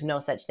that there's no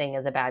such thing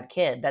as a bad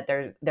kid, that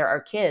there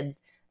are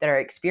kids that are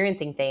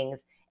experiencing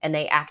things and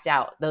they act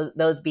out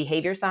those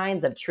behavior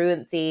signs of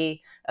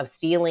truancy, of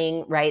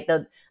stealing, right?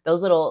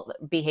 Those little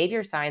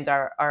behavior signs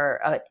are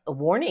a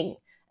warning,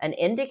 an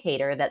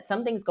indicator that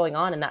something's going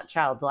on in that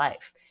child's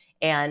life.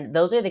 And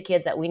those are the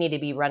kids that we need to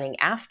be running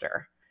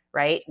after,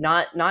 right?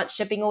 Not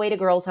shipping away to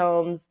girls'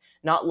 homes,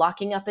 not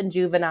locking up in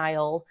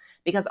juvenile,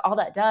 because all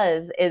that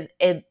does is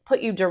it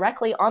put you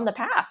directly on the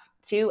path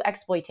to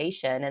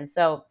exploitation. And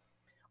so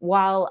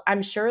while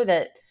I'm sure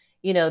that,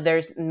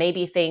 there's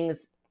maybe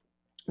things,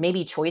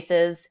 maybe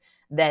choices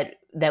that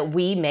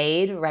we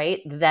made,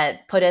 right,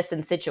 that put us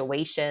in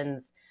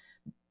situations,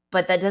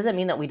 but that doesn't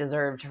mean that we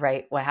deserved,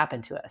 right, what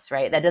happened to us,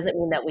 right? That doesn't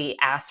mean that we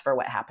asked for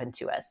what happened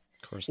to us.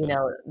 Of course You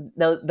not.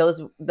 know,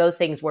 those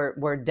things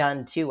were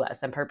done to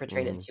us and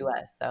perpetrated Mhm. to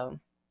us. So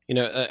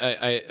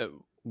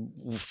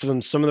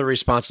From some of the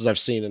responses I've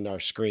seen in our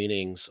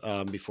screenings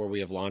before we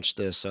have launched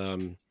this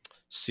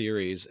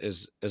series,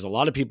 is a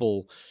lot of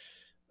people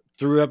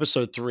through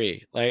episode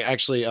 3. Like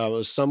actually, it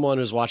was someone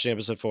who's watching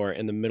episode 4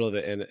 in the middle of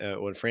it,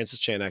 and when Francis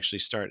Chan actually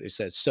started, he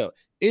said, "So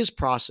is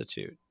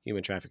prostitute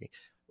human trafficking?"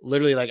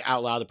 Literally, like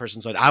out loud, the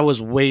person said, "I was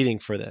waiting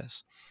for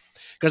this."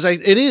 Because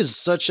it is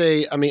such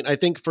a, I mean, I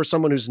think for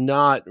someone who's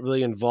not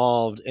really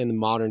involved in the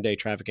modern day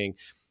trafficking,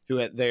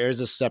 there is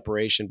a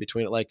separation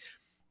between it. Like,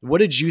 what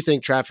did you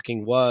think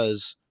trafficking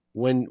was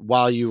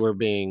while you were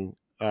being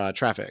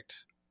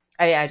trafficked?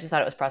 I just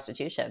thought it was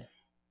prostitution.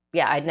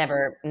 Yeah, I'd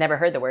never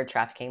heard the word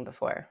trafficking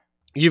before.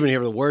 You even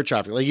hear the word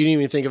trafficking, like you didn't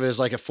even think of it as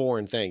like a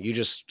foreign thing. You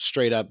just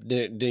straight up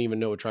didn't even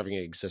know what trafficking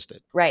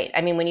existed. Right.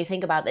 I mean, when you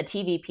think about the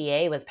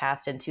TVPA was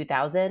passed in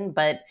 2000,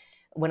 but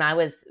when I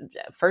was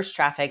first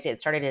trafficked, it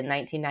started in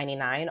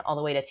 1999 all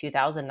the way to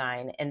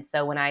 2009. And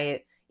so when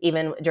I,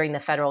 even during the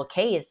federal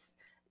case,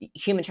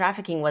 human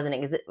trafficking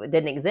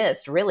didn't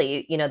exist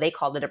really. They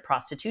called it a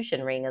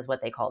prostitution ring is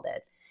what they called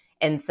it.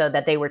 And so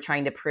that they were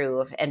trying to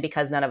prove, and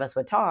because none of us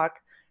would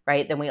talk,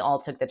 right, then we all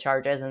took the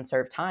charges and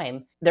served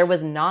time. There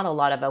was not a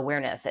lot of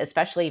awareness,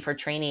 especially for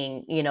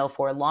training,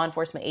 for law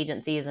enforcement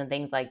agencies and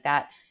things like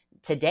that.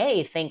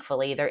 Today,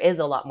 thankfully, there is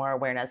a lot more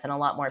awareness and a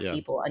lot more Yeah.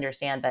 people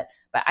understand, but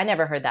I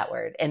never heard that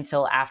word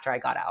until after I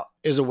got out.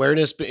 Is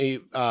awareness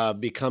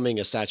becoming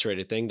a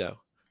saturated thing though?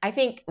 I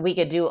think we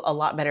could do a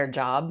lot better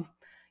job.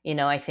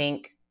 I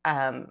think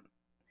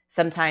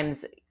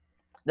sometimes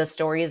the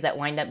stories that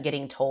wind up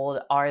getting told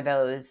are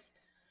those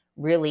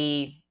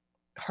really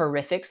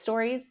horrific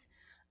stories,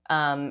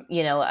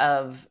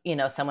 of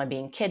someone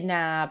being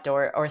kidnapped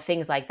or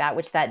things like that,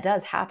 which that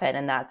does happen,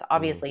 and that's Mhm.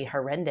 obviously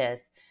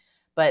horrendous.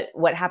 But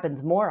what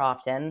happens more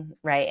often,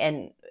 right,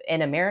 and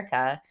in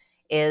America,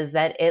 is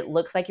that it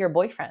looks like your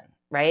boyfriend,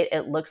 right?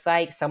 It looks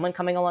like someone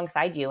coming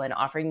alongside you and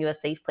offering you a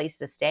safe place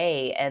to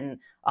stay and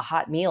a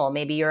hot meal.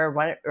 Maybe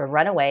you're a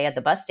runaway at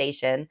the bus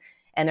station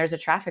and there's a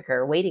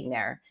trafficker waiting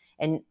there.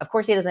 And of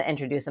course, he doesn't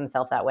introduce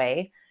himself that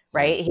way, Mhm.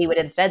 right? He would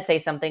instead say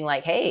something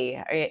like,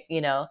 "Hey,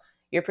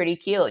 you're pretty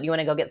cute. You want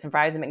to go get some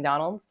fries at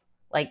McDonald's?"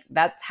 Like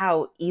that's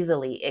how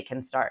easily it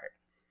can start.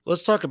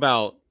 Let's talk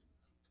about,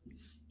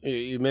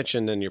 you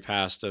mentioned in your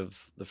past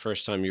of the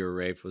first time you were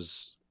raped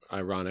was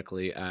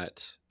ironically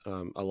at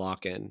a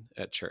lock-in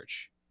at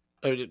church.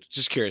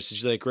 Just curious,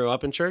 did you like grow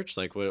up in church?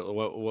 Like,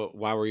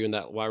 why were you in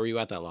that? Why were you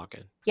at that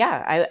lock-in?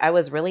 Yeah, I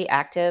was really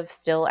active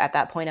still at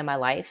that point in my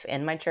life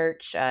in my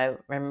church. I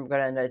remember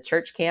going to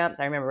church camps.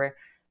 I remember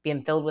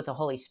being filled with the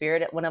Holy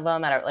Spirit at one of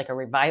them at like a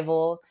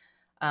revival.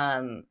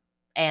 Um,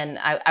 and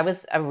I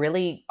was a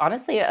really,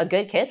 honestly, a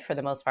good kid for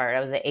the most part. I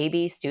was an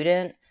AB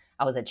student.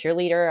 I was a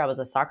cheerleader. I was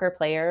a soccer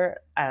player.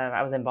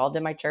 I was involved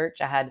in my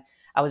church. I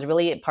was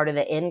really part of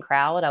the in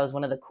crowd. I was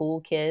one of the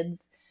cool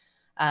kids.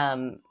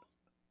 Um,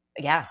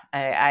 yeah,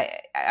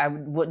 I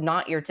would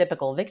not your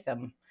typical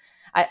victim.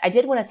 I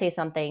did want to say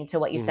something to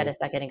what you said Mm-hmm. a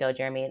second ago,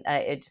 Jeremy.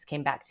 It just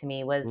came back to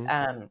me was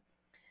Mm-hmm.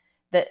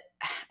 that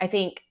I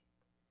think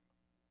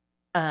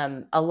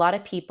a lot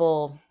of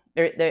people,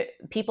 the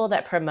people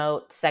that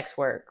promote sex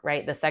work,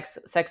 right? The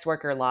sex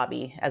worker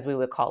lobby, as we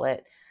would call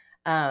it.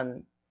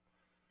 Um,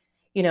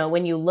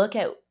 when you look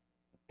at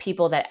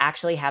people that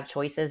actually have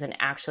choices and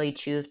actually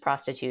choose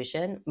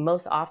prostitution,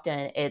 most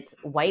often it's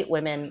white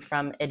women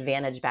from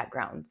advantaged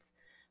backgrounds.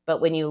 But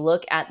when you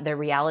look at the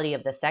reality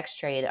of the sex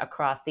trade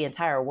across the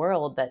entire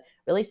world, but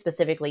really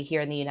specifically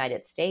here in the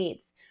United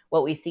States,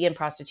 what we see in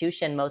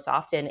prostitution most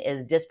often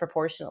is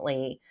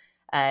disproportionate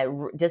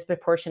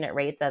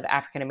rates of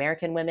African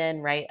American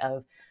women, right?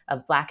 Of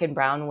Black and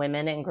Brown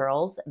women and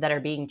girls that are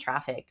being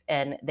trafficked,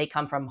 and they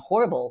come from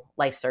horrible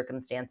life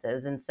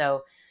circumstances. And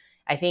so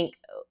I think,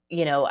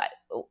 you know,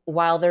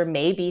 while there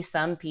may be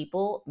some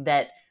people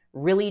that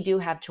really do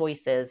have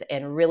choices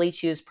and really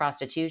choose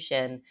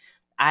prostitution,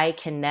 I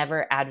can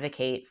never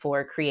advocate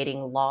for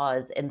creating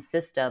laws and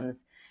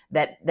systems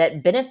that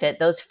benefit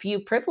those few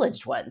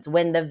privileged ones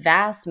when the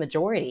vast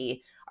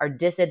majority are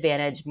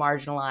disadvantaged,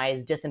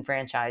 marginalized,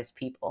 disenfranchised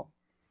people.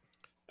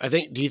 I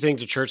think. Do you think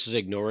the church is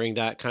ignoring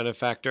that kind of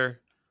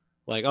factor?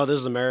 Like, oh, this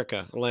is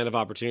America, a land of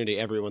opportunity.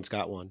 Everyone's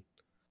got one.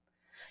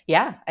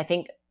 Yeah, I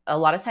think a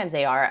lot of times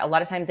they are. A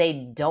lot of times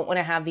they don't want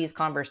to have these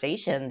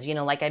conversations.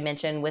 Like I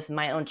mentioned with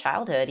my own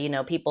childhood,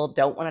 people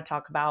don't want to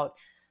talk about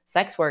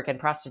sex work and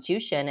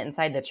prostitution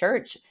inside the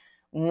church.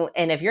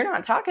 And if you're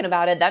not talking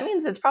about it, that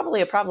means it's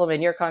probably a problem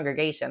in your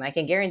congregation. I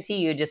can guarantee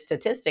you, just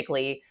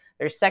statistically,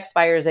 there's sex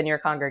buyers in your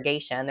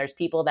congregation. There's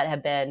people that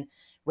have been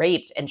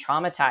raped and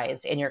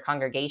traumatized in your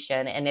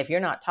congregation. And if you're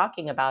not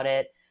talking about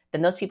it,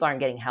 then those people aren't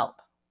getting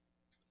help.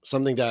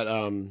 Something that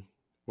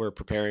we're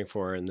preparing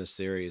for in this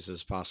series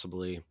is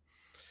possibly,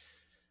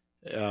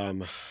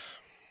 um,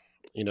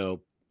 you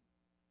know,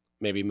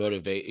 maybe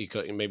motivate.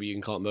 Maybe you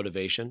can call it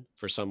motivation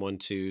for someone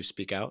to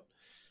speak out,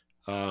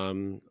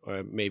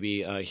 or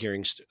maybe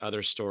hearing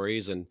other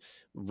stories and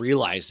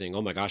realizing,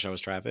 oh my gosh, I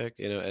was trafficked.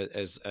 You know,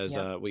 as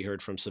Yep. we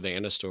heard from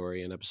Savannah's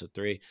story in episode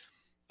 3.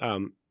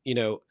 You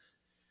know,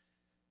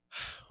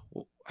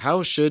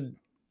 how should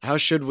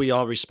we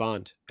all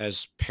respond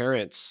as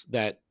parents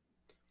that,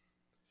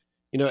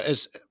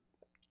 as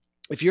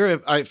if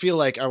you're I feel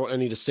like I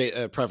need to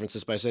say preference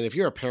this by saying, if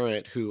you're a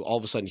parent who all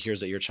of a sudden hears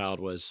that your child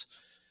was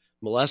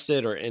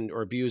molested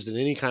or abused in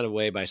any kind of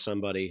way by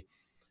somebody,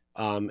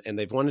 and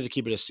they've wanted to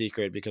keep it a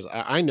secret, because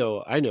I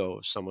know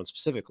of someone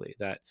specifically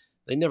that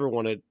they never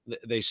wanted,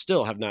 they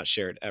still have not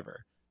shared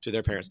ever to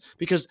their parents,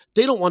 because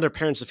they don't want their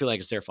parents to feel like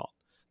it's their fault.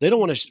 They don't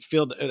want to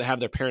feel have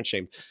their parents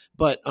shamed.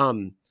 But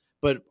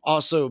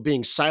also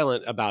being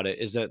silent about it,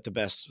 is that the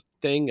best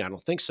thing? I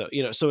don't think so.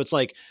 So it's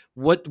like,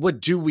 what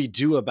do we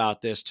do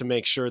about this to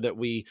make sure that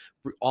we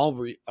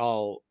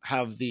all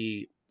have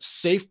the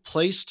safe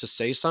place to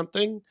say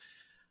something,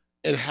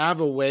 and have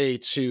a way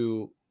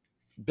to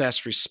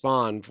best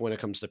respond when it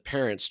comes to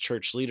parents,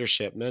 church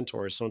leadership,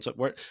 mentors, so on and so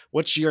forth.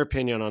 What's your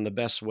opinion on the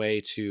best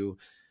way to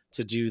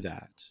do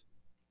that?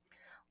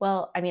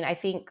 Well, I mean, I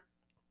think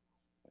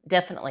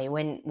definitely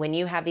when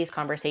you have these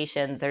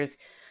conversations, there's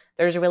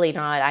really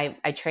not,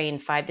 I train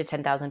 5 to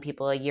 10,000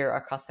 people a year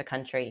across the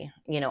country,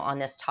 on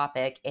this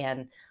topic.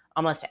 And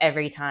almost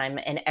every time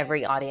in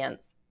every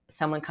audience,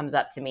 someone comes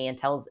up to me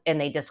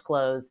and they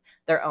disclose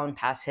their own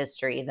past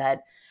history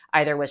that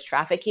either was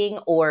trafficking,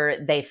 or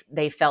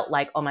they felt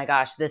like, oh my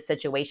gosh, this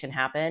situation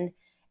happened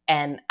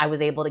and I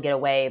was able to get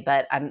away,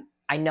 but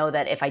I know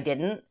that if I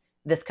didn't,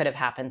 this could have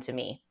happened to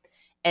me.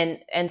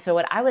 And so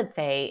what I would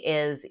say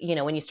is,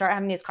 when you start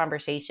having these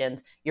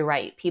conversations, you're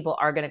right, people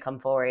are going to come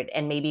forward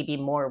and maybe be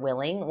more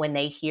willing when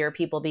they hear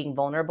people being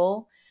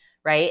vulnerable,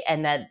 right?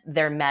 And that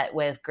they're met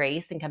with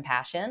grace and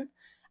compassion.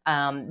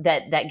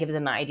 That gives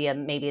them an idea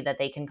maybe that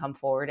they can come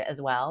forward as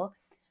well.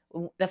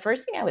 The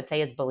first thing I would say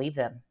is believe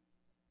them.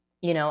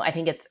 I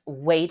think it's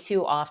way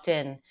too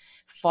often,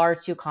 far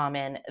too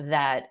common,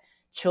 that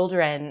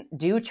children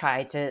do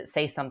try to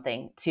say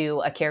something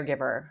to a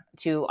caregiver,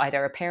 to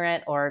either a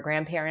parent or a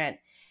grandparent,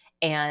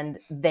 and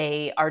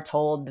they are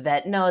told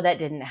that no, that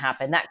didn't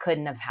happen, that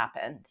couldn't have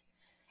happened,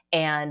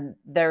 and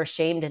they're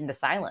shamed into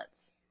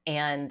silence.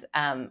 And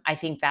I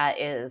think that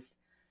is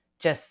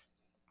just,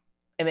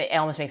 it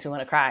almost makes me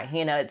want to cry.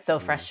 It's so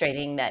Mm.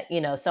 frustrating that,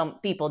 some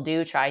people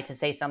do try to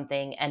say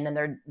something and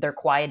then they're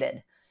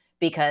quieted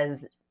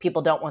because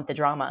people don't want the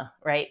drama,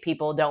 right?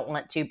 People don't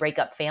want to break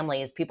up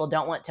families. People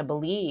don't want to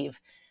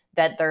believe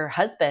that their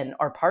husband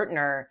or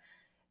partner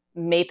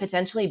may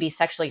potentially be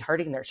sexually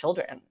hurting their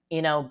children,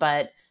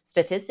 but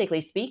statistically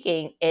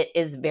speaking, it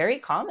is very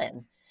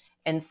common.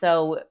 And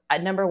so,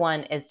 number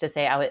one is to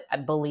say, I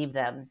believe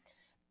them.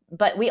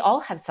 But we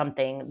all have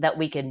something that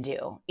we can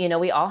do.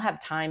 We all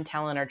have time,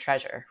 talent, or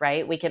treasure,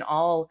 right? We can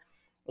all,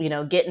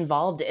 get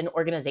involved in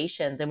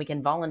organizations and we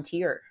can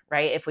volunteer,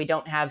 right? If we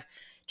don't have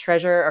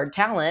treasure or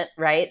talent,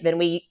 right, then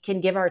we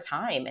can give our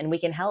time and we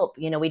can help.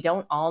 We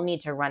don't all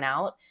need to run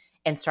out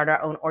and start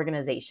our own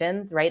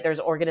organizations, right? There's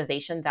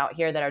organizations out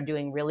here that are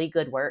doing really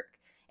good work.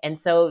 And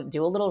so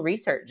do a little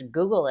research,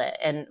 Google it,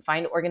 and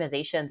find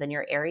organizations in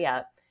your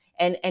area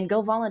and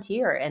go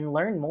volunteer and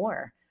learn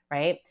more,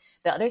 right?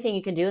 The other thing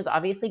you can do is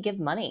obviously give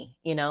money,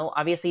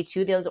 obviously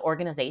to those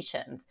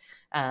organizations.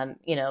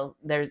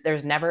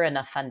 There's never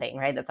enough funding,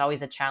 right? That's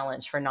always a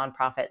challenge for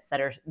nonprofits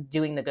that are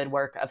doing the good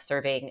work of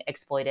serving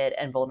exploited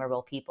and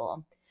vulnerable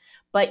people.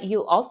 But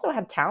you also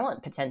have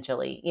talent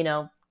potentially.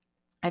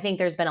 I think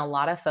there's been a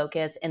lot of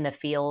focus in the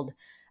field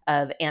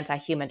of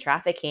anti-human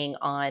trafficking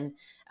on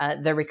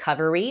the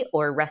recovery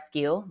or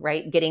rescue,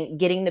 right?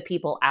 Getting the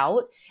people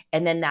out,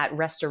 and then that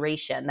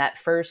restoration, that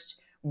first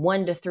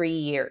 1 to 3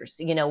 years.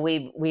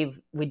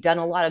 We've done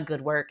a lot of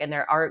good work, and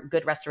there are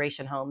good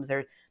restoration homes.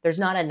 There's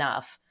not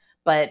enough,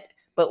 but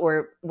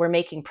we're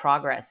making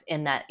progress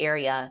in that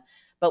area.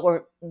 But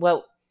we're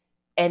what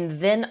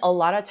and then a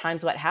lot of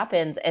times what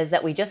happens is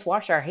that we just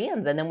wash our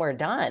hands and then we're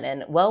done.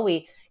 And well,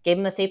 we gave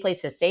them a safe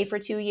place to stay for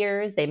 2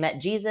 years. They met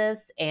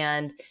Jesus,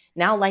 and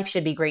now life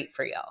should be great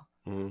for you.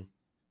 Mm.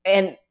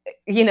 And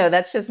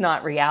that's just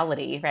not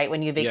reality, right?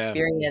 When you've Yeah.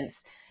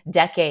 experienced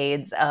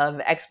decades of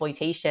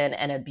exploitation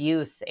and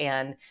abuse,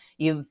 and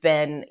you've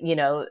been,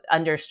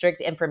 under strict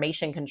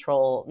information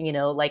control,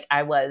 like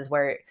I was,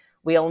 where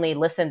we only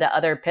listened to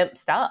other pimp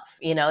stuff,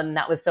 and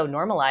that was so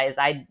normalized.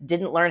 I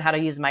didn't learn how to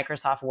use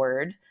Microsoft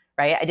Word,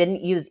 right? I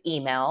didn't use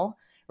email,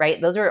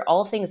 right? Those are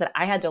all things that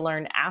I had to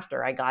learn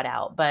after I got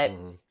out. But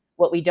Mm.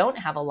 what we don't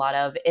have a lot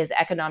of is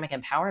economic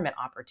empowerment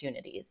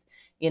opportunities.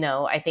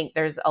 I think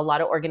there's a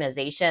lot of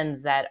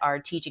organizations that are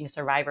teaching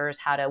survivors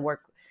how to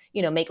work,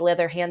 make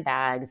leather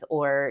handbags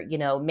or,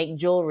 make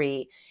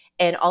jewelry.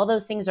 And all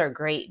those things are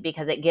great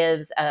because it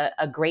gives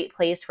a great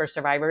place for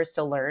survivors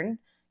to learn,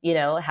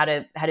 how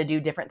to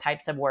do different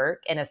types of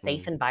work in a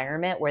safe Mm.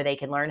 environment where they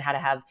can learn how to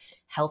have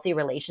healthy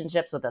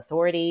relationships with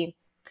authority,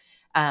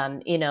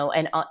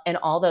 and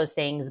all those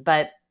things.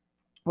 But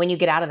when you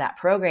get out of that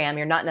program,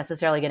 you're not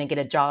necessarily going to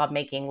get a job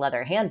making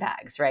leather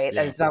handbags, right?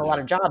 Yeah, There's not a lot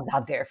yeah. of jobs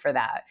out there for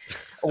that,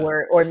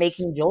 or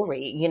making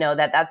jewelry.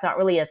 That's not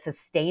really a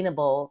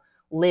sustainable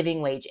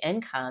living wage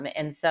income.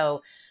 And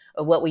so,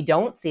 what we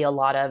don't see a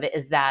lot of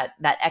is that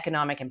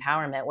economic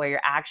empowerment where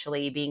you're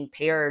actually being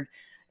paired.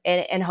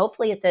 And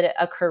hopefully it's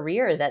a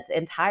career that's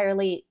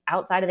entirely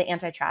outside of the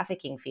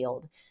anti-trafficking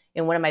field.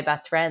 And one of my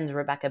best friends,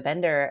 Rebecca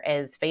Bender,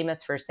 is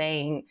famous for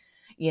saying,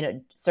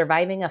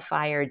 surviving a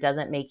fire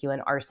doesn't make you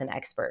an arson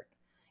expert.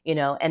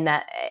 And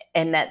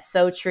that's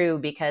so true,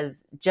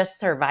 because just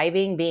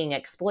surviving being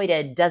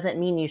exploited doesn't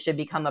mean you should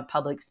become a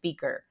public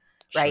speaker,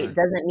 right? Sure.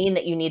 Doesn't mean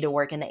that you need to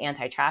work in the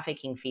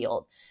anti-trafficking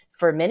field.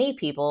 For many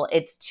people,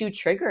 it's too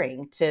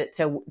triggering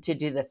to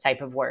do this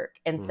type of work.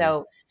 And Hmm.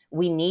 so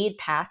we need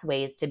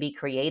pathways to be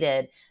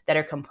created that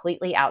are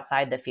completely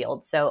outside the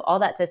field. So all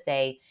that to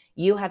say,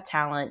 you have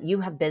talent,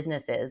 you have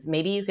businesses.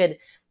 Maybe you could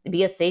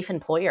be a safe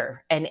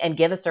employer and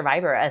give a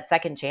survivor a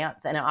second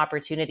chance and an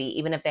opportunity,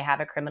 even if they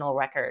have a criminal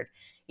record.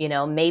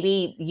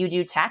 Maybe you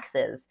do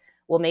taxes.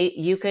 Well, maybe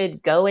you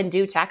could go and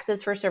do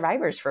taxes for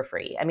survivors for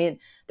free. I mean,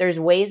 there's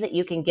ways that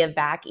you can give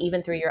back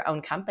even through your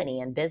own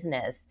company and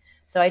business.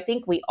 So I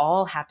think we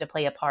all have to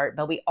play a part,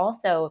 but we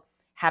also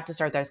have to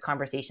start those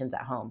conversations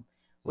at home.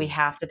 We Mm.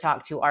 have to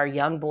talk to our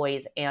young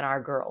boys and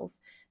our girls.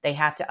 They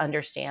have to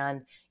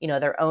understand,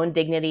 their own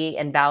dignity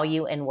and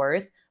value and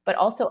worth, but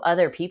also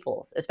other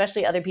people's,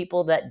 especially other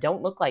people that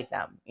don't look like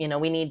them.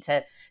 We need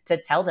to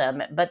tell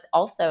them, but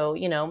also,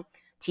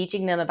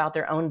 teaching them about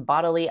their own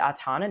bodily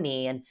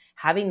autonomy and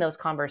having those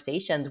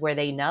conversations where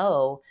they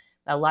know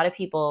a lot of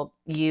people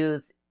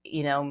use,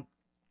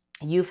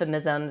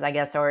 euphemisms, I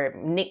guess, or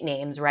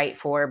nicknames, right,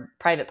 for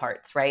private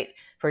parts, right,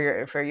 for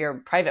your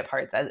private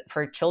parts as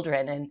for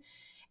children.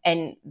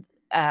 And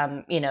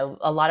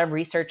a lot of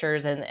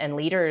researchers and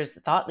leaders,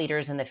 thought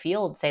leaders in the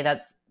field say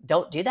that's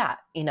don't do that.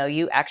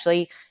 You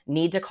actually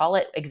need to call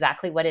it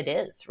exactly what it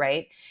is,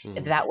 right? Hmm.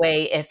 That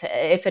way,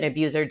 if an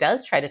abuser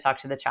does try to talk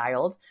to the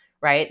child,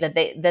 right, that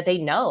they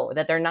know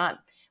that they're not.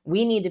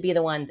 We need to be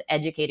the ones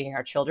educating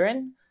our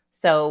children,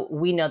 so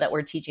we know that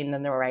we're teaching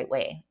them the right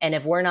way. And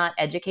if we're not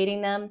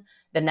educating them,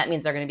 then that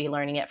means they're going to be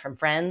learning it from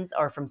friends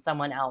or from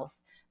someone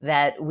else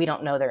that we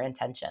don't know their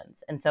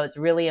intentions. And so it's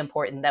really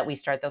important that we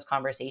start those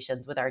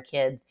conversations with our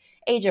kids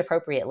age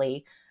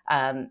appropriately,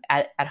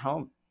 at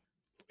home.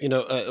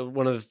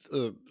 One of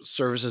the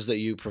services that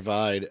you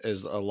provide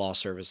is law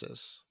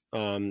services,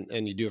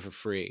 and you do it for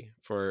free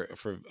for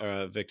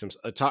victims.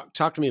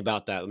 Talk to me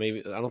about that.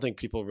 Maybe I don't think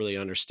people really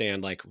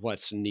understand like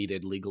what's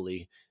needed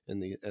legally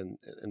in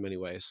many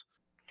ways.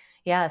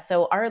 Yeah,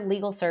 so our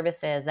legal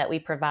services that we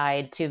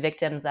provide to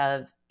victims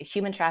of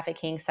human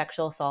trafficking,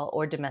 sexual assault,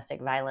 or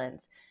domestic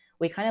violence,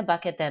 we kind of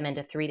bucket them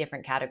into three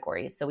different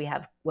categories. So we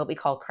have what we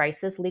call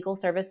crisis legal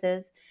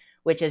services,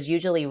 which is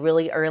usually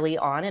really early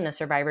on in a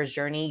survivor's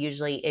journey,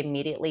 usually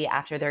immediately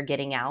after they're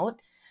getting out.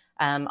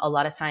 A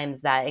lot of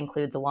times that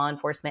includes law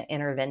enforcement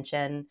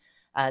intervention.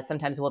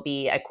 Sometimes we'll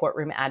be a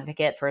courtroom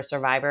advocate for a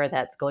survivor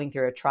that's going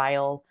through a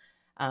trial.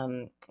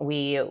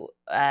 We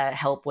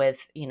help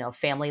with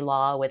family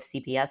law with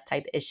CPS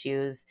type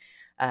issues.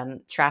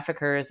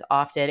 Traffickers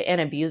often and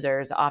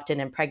abusers often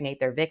impregnate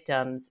their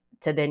victims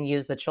to then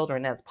use the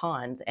children as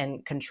pawns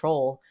and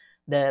control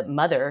the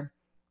mother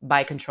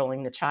by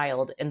controlling the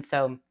child. And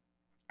so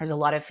there's a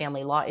lot of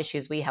family law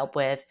issues we help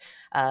with,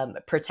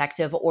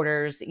 protective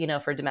orders,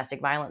 for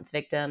domestic violence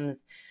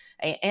victims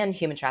and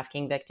human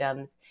trafficking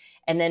victims.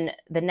 And then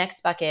the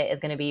next bucket is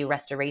going to be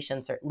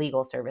restoration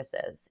legal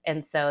services.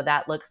 And so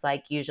that looks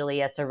like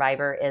usually a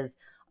survivor is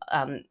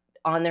um,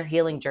 on their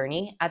healing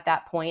journey at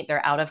that point.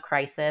 They're out of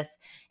crisis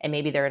and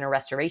maybe they're in a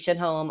restoration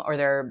home or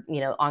they're,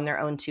 on their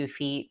own 2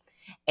 feet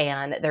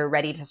and they're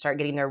ready to start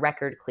getting their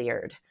record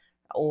cleared,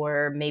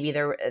 or maybe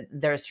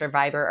their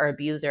survivor or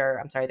abuser,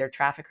 I'm sorry, their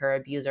trafficker or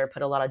abuser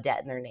put a lot of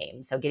debt in their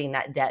name. So getting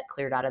that debt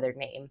cleared out of their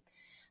name.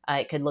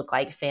 It could look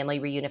like family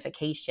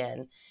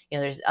reunification.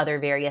 There's other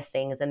various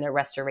things in the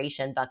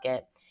restoration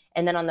bucket.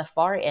 And then on the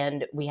far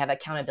end, we have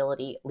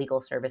accountability legal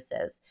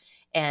services.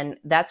 And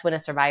that's when a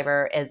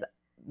survivor is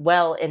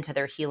well into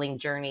their healing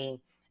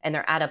journey and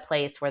they're at a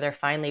place where they're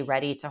finally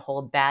ready to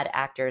hold bad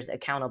actors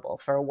accountable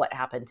for what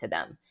happened to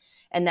them.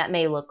 And that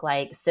may look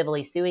like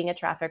civilly suing a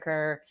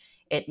trafficker.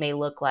 It may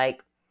look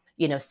like,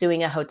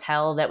 suing a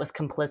hotel that was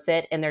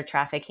complicit in their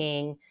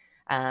trafficking,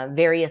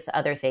 various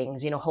other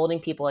things, holding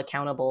people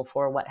accountable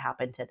for what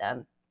happened to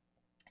them.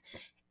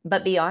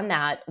 But beyond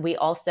that, we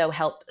also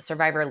help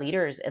survivor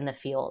leaders in the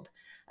field.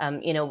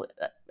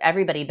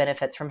 Everybody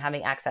benefits from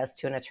having access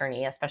to an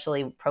attorney,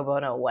 especially pro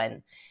bono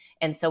one.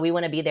 And so we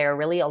want to be there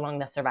really along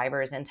the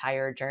survivor's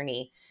entire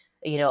journey.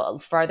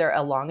 Farther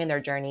along in their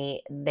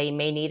journey, they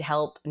may need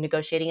help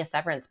negotiating a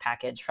severance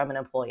package from an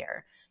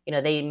employer.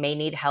 They may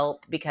need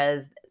help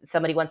because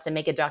somebody wants to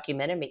make a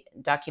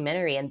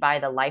documentary and buy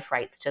the life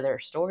rights to their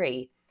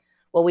story.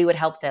 Well, we would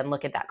help them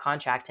look at that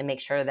contract and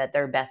make sure that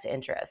their best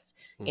interests,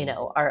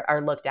 Mm.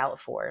 are looked out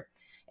for.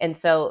 And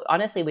so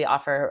honestly, we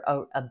offer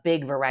a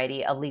big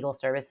variety of legal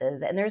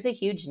services, and there's a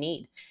huge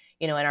need.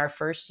 In our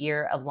first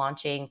year of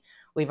launching,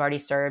 we've already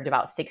served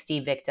about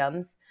 60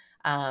 victims.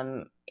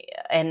 Um,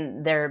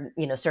 and they're,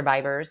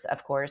 survivors,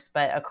 of course,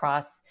 but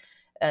across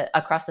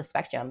the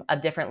spectrum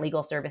of different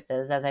legal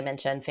services. As I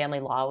mentioned, family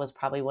law was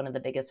probably one of the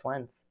biggest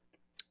ones.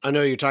 I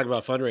know you talked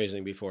about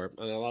fundraising before,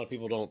 and a lot of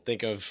people don't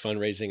think of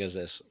fundraising as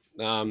this.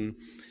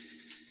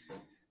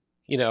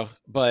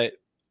 But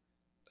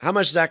how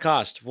much does that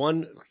cost?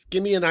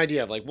 Give me an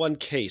idea of like one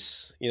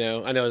case.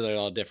 I know they're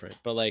all different,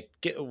 but like,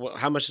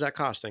 how much is that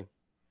costing?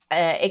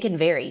 It can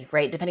vary,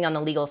 right? Depending on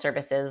the legal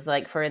services.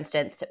 Like, for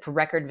instance, for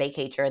record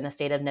vacatur in the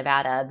state of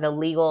Nevada, the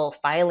legal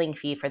filing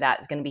fee for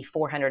that is going to be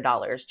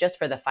 $400 just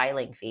for the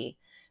filing fee.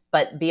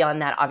 But beyond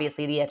that,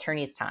 obviously, the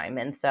attorney's time.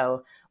 And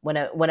so one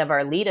of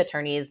our lead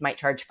attorneys might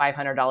charge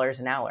 $500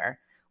 an hour.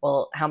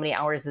 Well, how many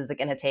hours is it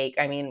going to take?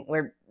 I mean,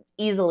 we're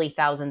easily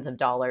thousands of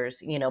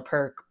dollars,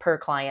 per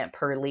client,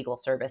 per legal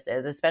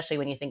services, especially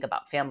when you think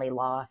about family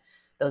law.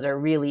 Those are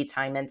really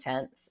time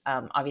intense.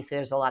 Obviously,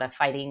 there's a lot of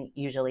fighting,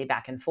 usually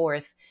back and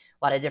forth,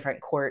 a lot of different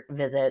court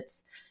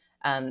visits.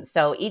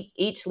 So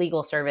each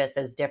legal service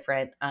is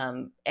different.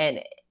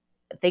 And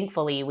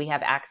thankfully, we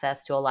have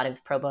access to a lot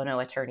of pro bono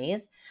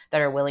attorneys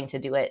that are willing to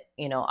do it,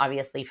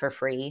 obviously for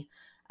free.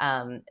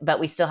 But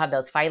we still have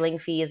those filing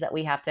fees that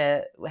we have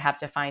to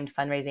find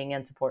fundraising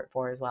and support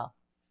for as well.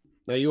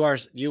 Now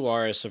you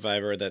are a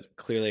survivor that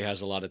clearly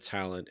has a lot of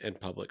talent in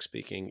public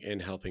speaking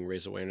and helping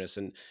raise awareness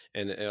and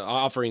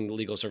offering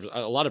legal service,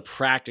 a lot of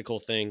practical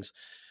things.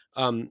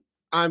 Um,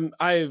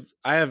 I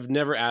have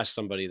never asked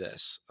somebody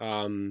this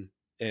in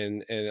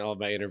all of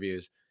my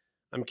interviews.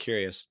 I'm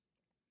curious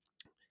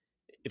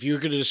if you were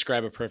going to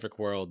describe a perfect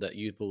world that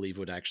you believe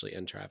would actually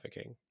end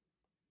trafficking,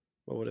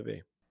 what would it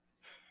be?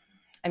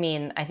 I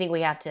mean, I think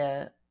we have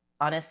to,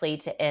 honestly,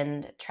 to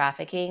end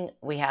trafficking,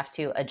 we have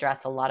to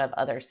address a lot of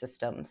other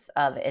systems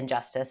of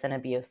injustice and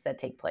abuse that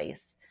take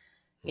place.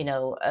 Hmm.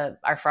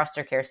 Our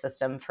foster care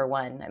system, for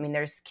one. I mean,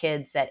 there's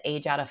kids that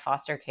age out of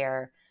foster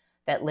care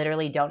that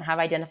literally don't have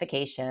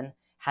identification,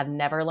 have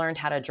never learned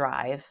how to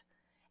drive,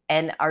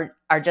 and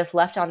are just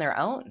left on their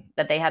own.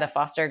 That they had a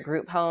foster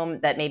group home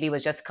that maybe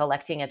was just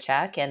collecting a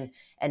check and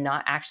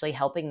not actually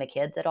helping the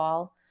kids at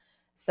all.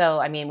 So,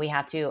 I mean, we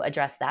have to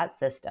address that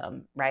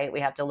system, right?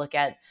 We have to look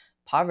at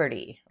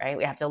poverty, right?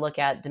 We have to look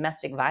at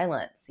domestic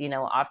violence.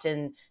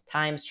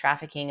 Oftentimes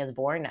trafficking is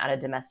born out of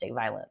domestic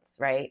violence,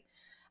 right?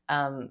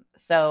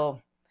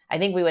 So I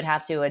think we would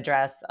have to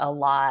address a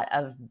lot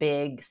of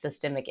big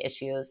systemic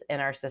issues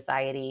in our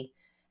society.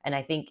 And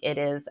I think it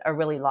is a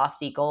really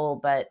lofty goal,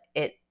 but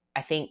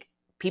I think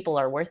people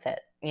are worth it.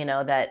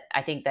 That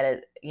I think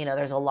that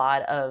there's a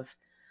lot of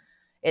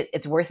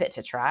it's worth it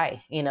to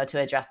try, to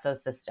address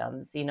those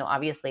systems.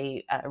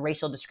 Obviously,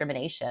 racial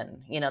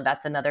discrimination,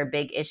 that's another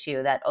big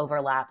issue that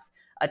overlaps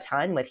a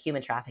ton with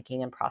human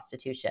trafficking and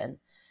prostitution.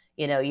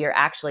 You're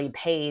actually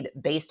paid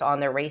based on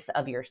the race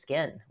of your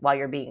skin while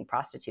you're being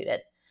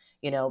prostituted.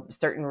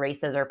 Certain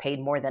races are paid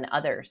more than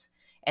others.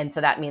 And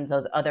so that means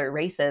those other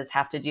races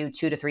have to do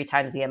 2 to 3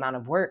 times the amount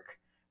of work,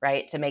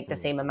 right, to make the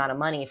Hmm. same amount of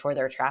money for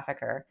their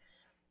trafficker.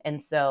 And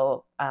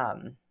so,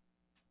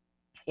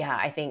 yeah,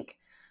 I think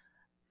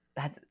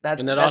that's And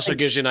that's that that's also a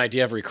gives you an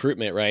idea of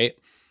recruitment, right?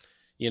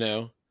 You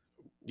know,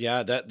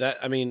 yeah, that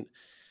I mean,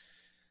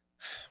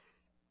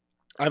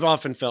 I've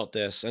often felt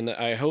this, and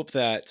I hope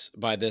that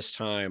by this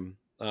time,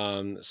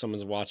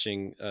 someone's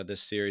watching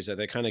this series that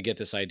they kind of get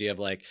this idea of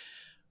like,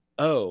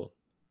 oh,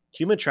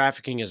 human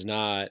trafficking is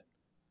not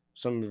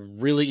some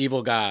really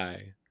evil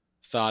guy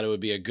thought it would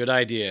be a good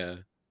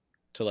idea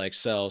to like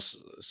sell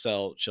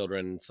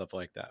children and stuff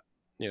like that.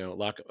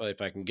 Lock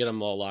if I can get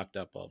them all locked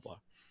up, blah blah.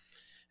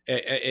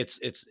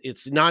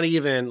 It's not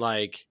even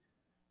like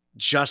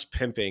just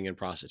pimping and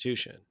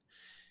prostitution.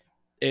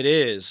 It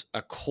is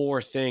a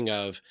core thing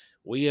of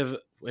we have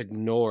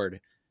ignored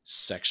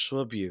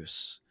sexual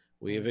abuse.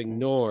 We have Mhm.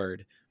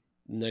 ignored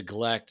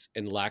neglect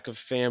and lack of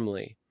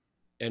family.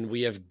 And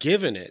we have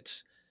given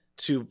it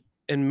to,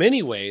 in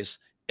many ways,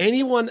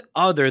 anyone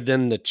other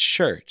than the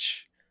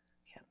church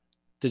Yeah.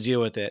 to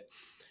deal with it.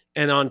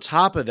 And on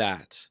top of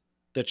that,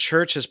 the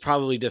church has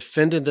probably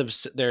defended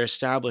their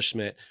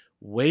establishment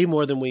way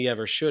more than we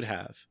ever should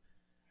have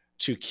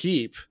to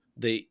keep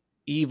the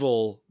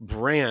evil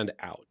brand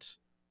out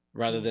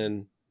rather Mhm.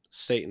 than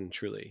Satan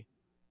truly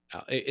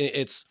out.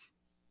 It's,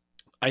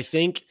 I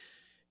think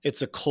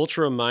it's a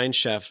cultural mind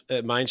shift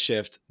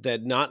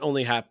that not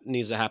only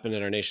needs to happen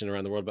in our nation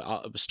around the world,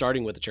 but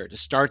starting with the church. It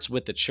starts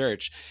with the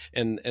church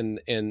and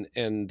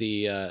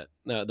the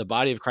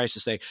body of Christ to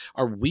say,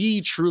 are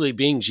we truly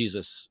being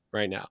Jesus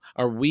right now?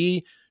 Are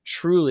we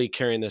truly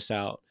carrying this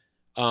out?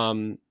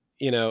 Um,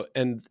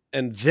 and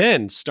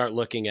then start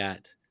looking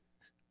at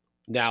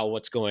now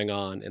what's going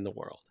on in the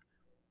world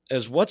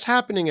as what's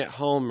happening at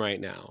home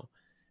right now.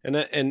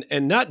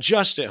 And not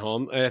just at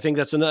home. I think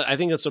that's another. I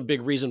think that's a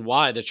big reason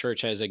why the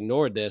church has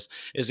ignored this,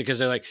 is because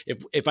they're like,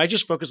 if I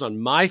just focus on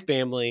my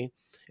family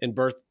and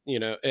birth,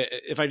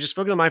 if I just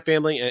focus on my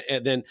family,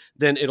 and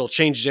then it'll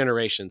change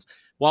generations.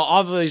 While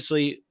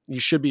obviously you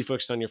should be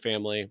focused on your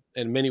family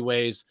in many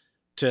ways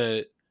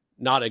to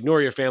not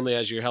ignore your family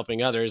as you're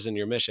helping others in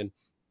your mission.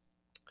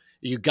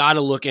 You got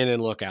to look in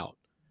and look out,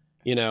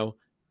 you know,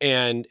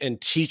 and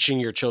teaching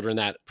your children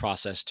that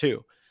process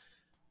too.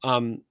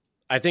 Um,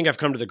 I think I've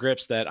come to the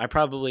grips that I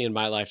probably in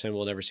my lifetime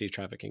will never see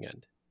trafficking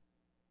end,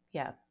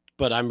 Yeah.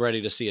 but I'm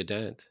ready to see it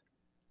end.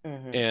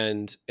 Hmm.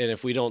 And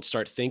if we don't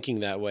start thinking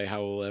that way,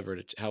 how will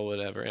it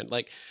ever end?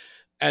 Like,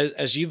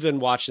 as you've been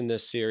watching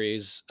this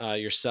series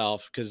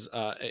yourself, because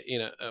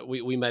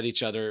we met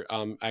each other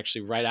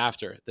actually right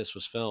after this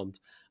was filmed.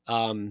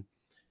 Um,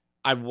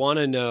 I want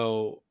to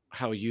know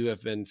how you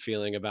have been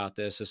feeling about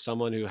this as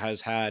someone who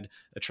has had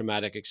a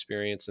traumatic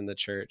experience in the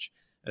church,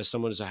 as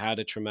someone who's had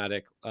a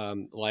traumatic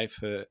life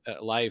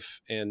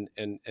and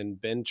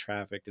been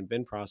trafficked and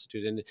been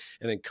prostituted,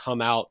 and then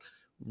come out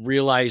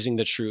realizing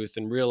the truth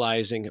and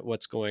realizing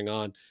what's going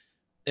on,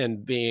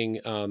 and being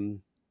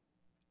and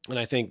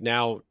I think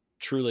now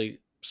truly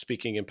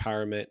speaking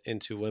empowerment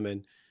into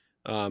women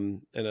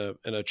in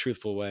a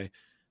truthful way.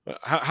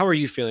 How are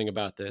you feeling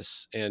about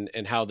this, and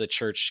how the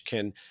church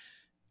can,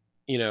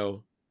 you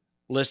know,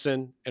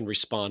 listen and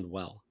respond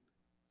well?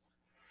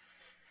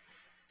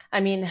 I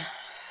mean,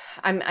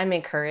 I'm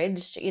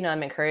encouraged.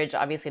 I'm encouraged.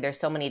 Obviously, there's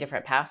so many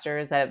different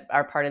pastors that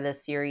are part of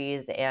this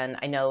series, and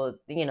I know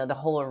the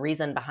whole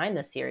reason behind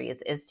this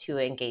series is to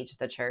engage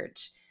the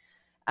church.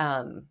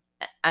 Um,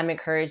 I'm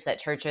encouraged that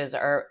churches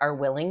are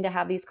willing to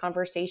have these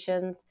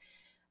conversations.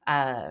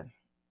 Uh,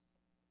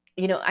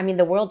 I mean,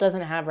 the world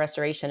doesn't have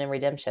restoration and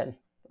redemption,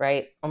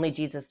 right? Only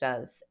Jesus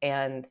does,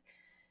 and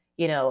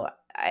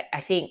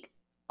I think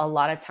a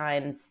lot of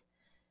times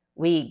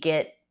we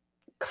get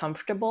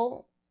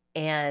comfortable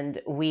and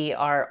we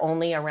are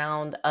only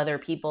around other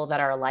people that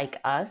are like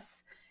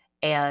us.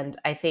 And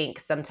I think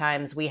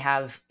sometimes we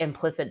have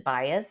implicit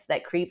bias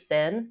that creeps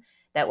in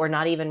that we're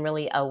not even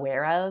really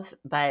aware of.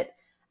 But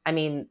I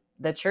mean,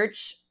 the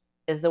church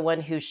is the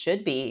one who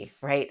should be,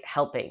 right,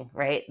 helping,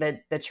 right?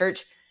 The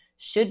church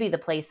should be the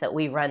place that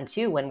we run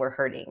to when we're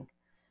hurting,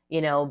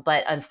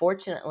 but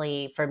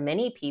unfortunately for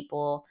many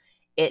people,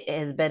 it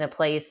has been a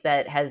place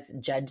that has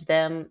judged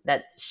them,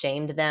 that's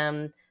shamed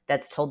them,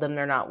 that's told them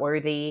they're not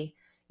worthy,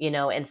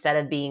 instead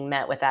of being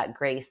met with that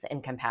grace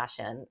and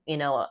compassion.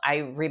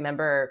 I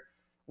remember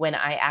when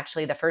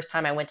the first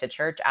time I went to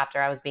church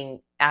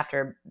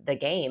after the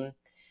game,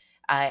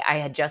 I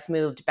had just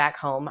moved back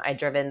home. I'd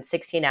driven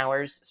 16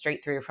 hours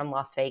straight through from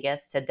Las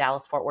Vegas to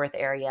Dallas Fort Worth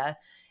area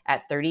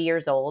at 30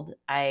 years old.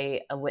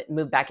 I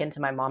moved back into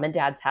my mom and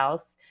dad's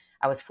house.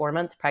 I was 4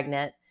 months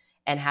pregnant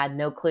and had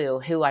no clue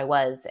who I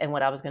was and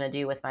what I was going to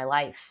do with my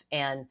life.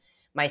 And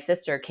my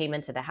sister came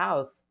into the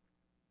house,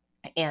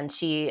 and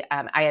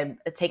I had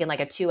taken like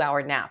a 2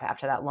 hour nap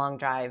after that long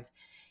drive,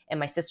 and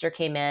my sister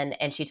came in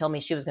and she told me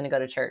she was going to go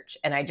to church,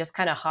 and I just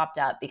kind of hopped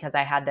up because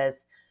I had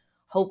this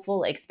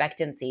hopeful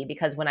expectancy,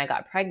 because when I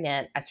got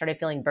pregnant I started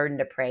feeling burdened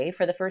to pray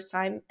for the first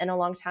time in a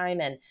long time.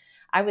 And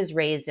I was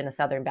raised in a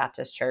Southern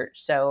Baptist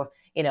church, so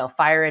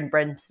fire and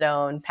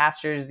brimstone,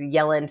 pastors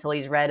yelling till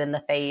he's red in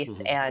the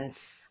face. And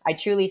I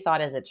truly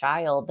thought as a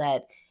child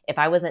that if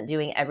I wasn't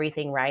doing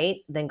everything right,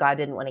 then God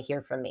didn't want to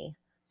hear from me,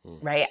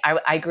 right?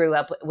 I grew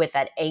up with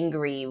that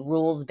angry,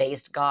 rules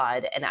based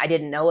God, and I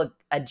didn't know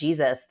a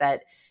Jesus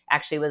that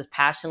actually was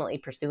passionately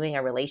pursuing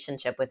a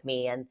relationship with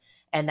me, and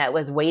that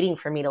was waiting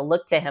for me to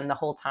look to him the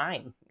whole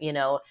time,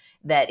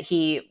 that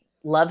he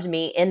loved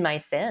me in my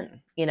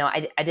sin.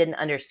 I didn't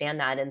understand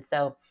that. And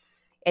so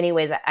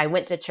anyways, I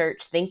went to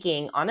church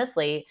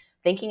honestly,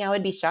 thinking I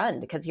would be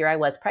shunned, because here I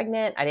was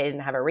pregnant. I didn't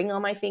have a ring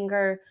on my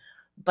finger.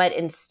 But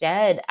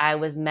instead, I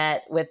was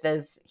met with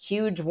this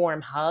huge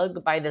warm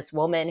hug by this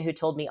woman who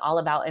told me all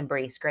about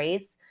Embrace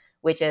Grace,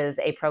 which is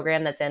a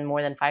program that's in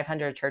more than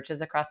 500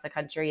 churches across the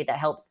country that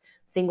helps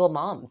single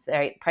moms,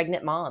 right?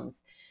 Pregnant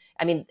moms.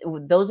 I mean,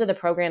 those are the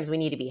programs we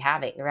need to be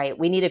having, right?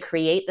 We need to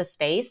create the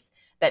space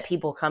that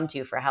people come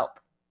to for help.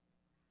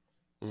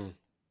 Mm.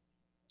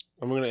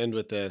 I'm going to end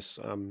with this.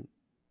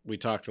 We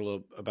talked a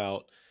little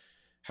about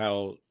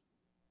how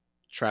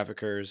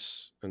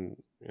traffickers and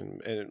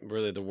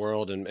really the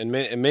world and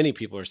many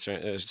people are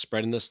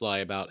spreading this lie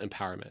about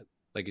empowerment.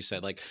 Like you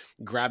said, like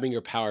grabbing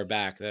your power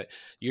back, that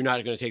you're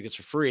not going to take this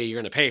for free,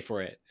 you're going to pay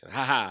for it.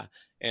 Haha.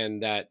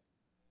 And that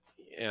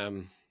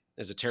um,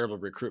 is a terrible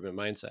recruitment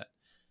mindset.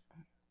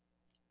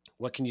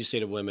 What can you say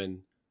to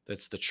women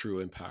that's the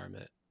true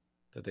empowerment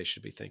that they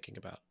should be thinking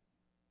about?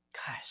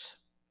 Gosh,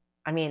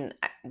 I mean,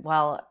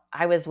 while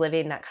I was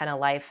living that kind of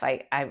life,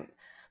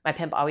 my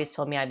pimp always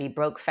told me I'd be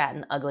broke, fat,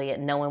 and ugly,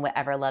 and no one would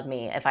ever love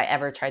me if I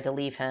ever tried to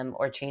leave him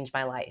or change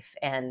my life.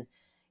 And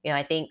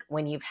I think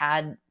when you've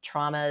had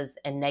traumas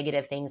and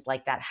negative things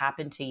like that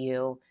happen to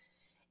you,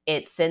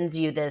 it sends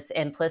you this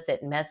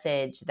implicit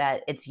message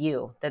that it's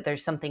you, that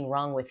there's something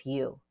wrong with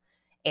you,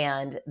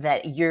 and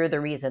that you're the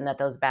reason that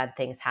those bad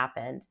things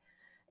happened.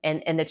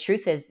 And the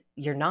truth is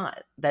you're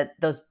not. That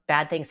those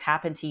bad things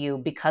happen to you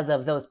because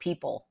of those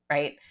people,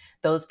 right?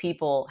 Those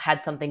people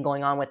had something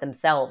going on with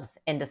themselves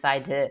and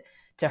decide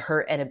to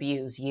hurt and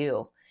abuse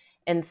you.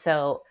 And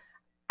so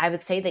I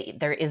would say that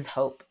there is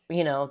hope,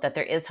 that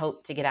there is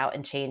hope to get out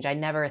and change. I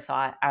never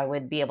thought I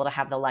would be able to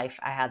have the life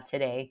I have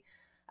today.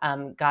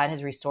 God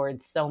has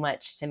restored so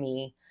much to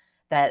me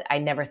that I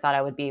never thought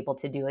I would be able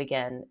to do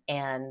again.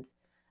 And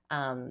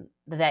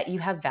that you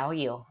have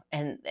value,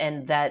 and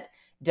that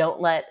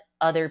don't let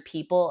other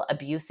people,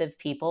 abusive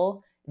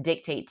people,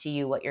 dictate to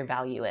you what your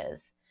value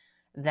is.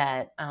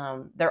 That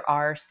there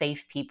are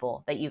safe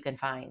people that you can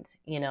find,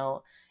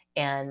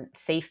 and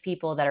safe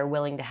people that are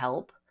willing to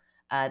help.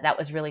 That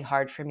was really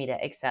hard for me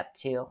to accept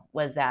too,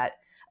 was that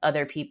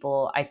other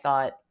people, I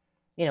thought,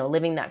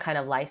 living that kind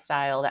of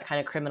lifestyle, that kind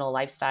of criminal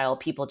lifestyle,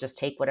 people just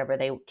take whatever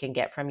they can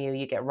get from you.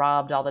 You get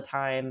robbed all the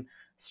time,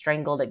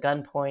 strangled at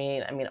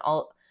gunpoint. I mean,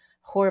 all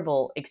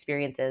horrible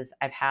experiences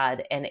I've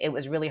had. And it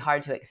was really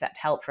hard to accept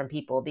help from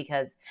people,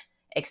 because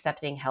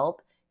accepting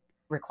help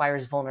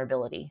requires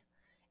vulnerability.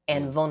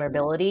 And Mm.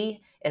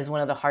 vulnerability is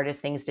one of the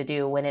hardest things to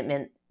do when it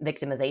meant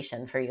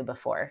victimization for you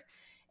before.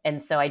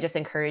 And so I just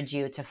encourage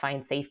you to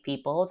find safe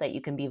people that you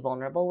can be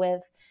vulnerable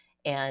with.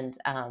 And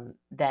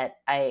that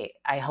I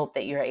hope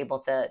that you're able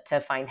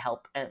to find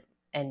help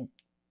and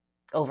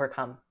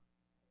overcome.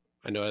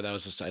 I know that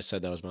was I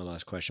said that was my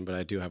last question, but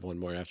I do have one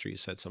more after you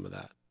said some of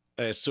that.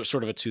 It's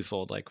sort of a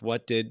twofold. Like,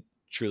 what did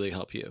truly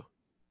help you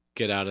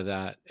get out of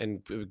that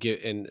and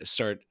get and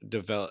start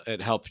develop?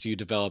 It helped you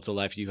develop the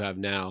life you have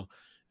now.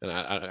 And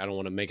I don't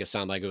want to make it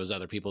sound like it was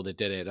other people that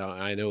did it.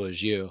 I know it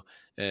was you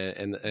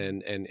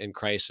and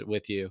Christ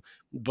with you.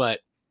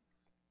 But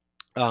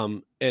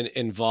and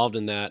involved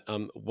in that,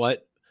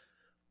 what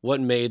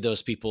made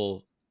those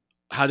people?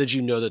 How did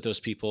you know that those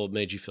people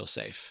made you feel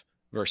safe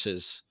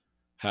versus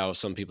how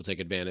some people take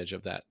advantage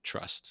of that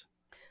trust?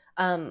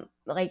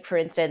 Like for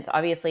instance,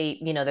 obviously,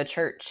 the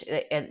church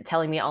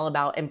telling me all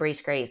about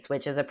Embrace Grace,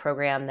 which is a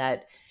program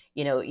that,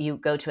 you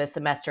go to a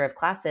semester of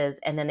classes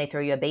and then they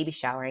throw you a baby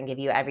shower and give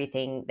you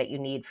everything that you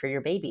need for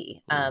your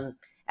baby. Mm,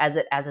 As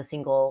a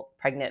single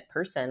pregnant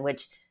person,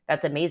 which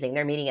that's amazing.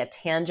 They're meeting a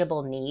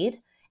tangible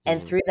need.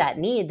 And mm, through that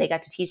need, they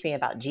got to teach me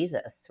about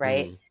Jesus,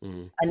 right?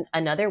 mm, mm,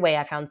 Another way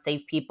I found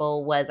safe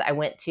people was I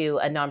went to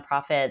a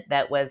nonprofit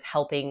that was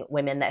helping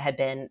women that had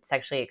been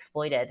sexually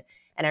exploited.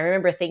 And I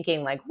remember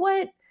thinking, like,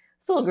 what?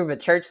 This little group of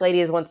church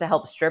ladies wants to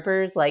help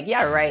strippers? Like,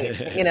 yeah, right.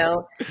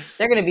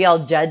 They're going to be all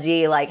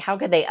judgy. Like, how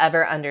could they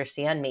ever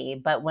understand me?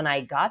 But when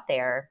I got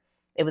there,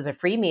 it was a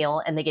free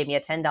meal and they gave me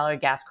a $10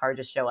 gas card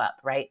to show up,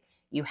 right?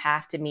 You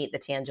have to meet the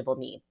tangible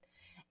need.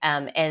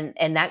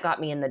 And that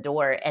got me in the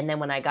door. And then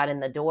when I got in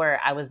the door,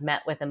 I was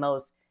met with the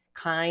most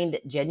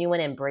kind,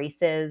 genuine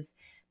embraces.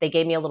 They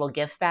gave me a little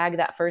gift bag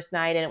that first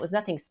night, and it was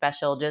nothing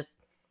special,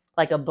 just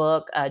like a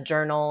book, a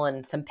journal,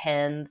 and some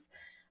pens.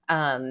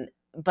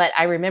 But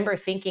I remember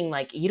thinking,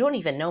 like, you don't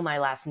even know my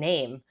last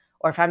name,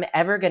 or if I'm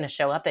ever going to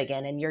show up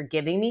again, and you're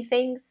giving me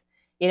things.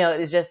 It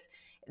was just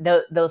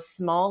those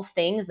small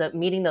things, that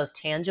meeting those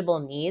tangible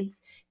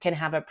needs can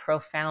have a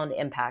profound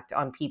impact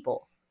on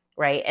people,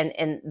 right?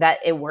 And that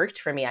it worked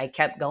for me. I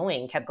kept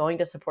going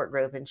to support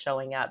group and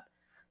showing up.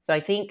 So I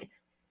think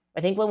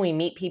when we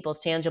meet people's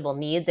tangible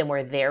needs and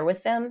we're there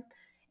with them,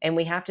 and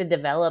we have to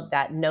develop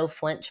that no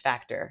flinch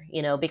factor,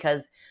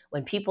 because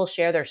when people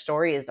share their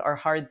stories or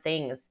hard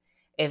things,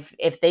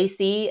 if they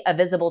see a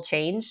visible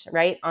change,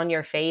 right, on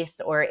your face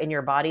or in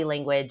your body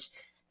language,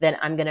 then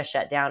I'm going to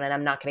shut down and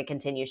I'm not going to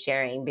continue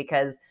sharing,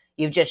 because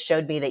you've just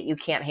showed me that you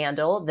can't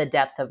handle the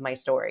depth of my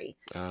story.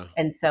 uh,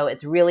 And so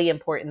it's really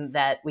important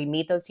that we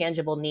meet those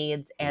tangible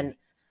needs, mm, and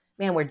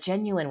man, we're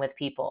genuine with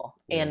people.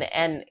 yeah.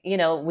 And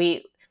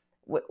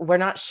we're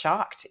not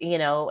shocked,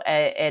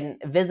 and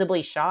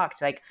visibly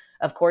shocked. Like,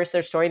 of course,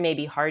 their story may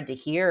be hard to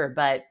hear,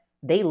 but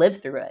they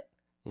lived through it,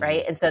 Mhm.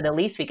 right? And so the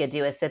least we could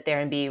do is sit there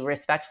and be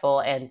respectful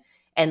and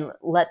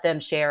let them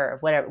share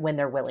whatever when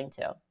they're willing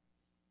to.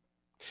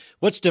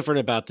 What's different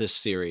about this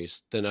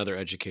series than other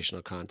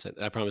educational content?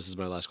 I promise this is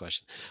my last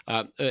question.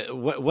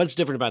 What's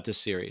different about this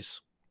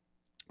series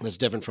that's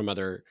different from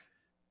other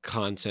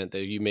content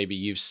that maybe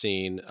you've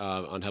seen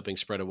on helping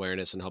spread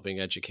awareness and helping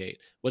educate?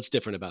 What's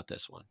different about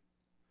this one?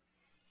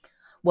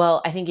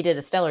 Well, I think you did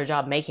a stellar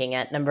job making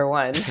it, number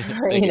one.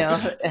 Thank you you. know,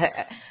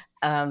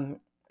 um,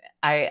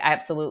 I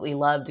absolutely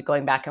loved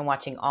going back and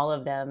watching all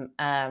of them.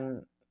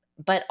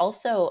 But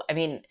also, I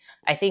mean,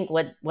 I think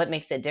what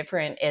makes it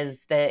different is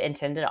the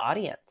intended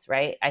audience,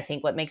 right? I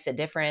think what makes it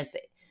different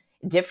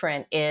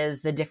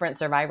is the different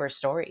survivor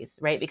stories,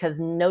 right? Because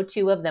no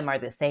two of them are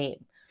the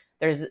same.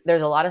 There's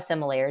a lot of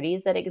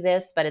similarities that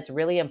exist, but it's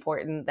really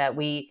important that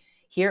we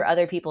hear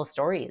other people's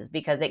stories,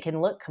 because it can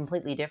look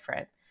completely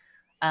different.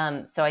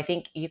 So I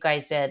think you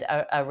guys did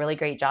a really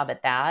great job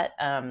at that.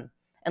 And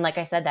like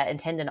I said, that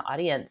intended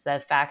audience,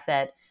 the fact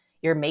that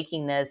you're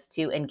making this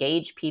to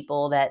engage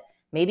people that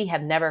maybe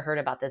have never heard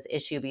about this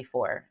issue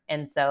before.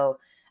 And so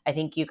I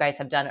think you guys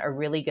have done a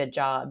really good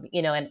job,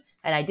 and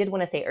I did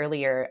want to say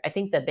earlier, I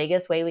think the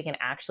biggest way we can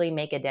actually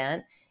make a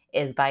dent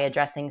is by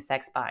addressing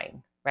sex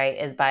buying, right?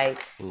 Is by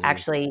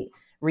actually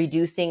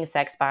reducing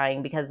sex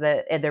buying, because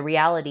the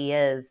reality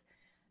is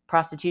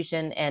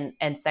prostitution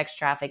and sex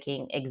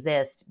trafficking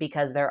exists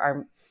because there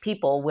are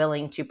people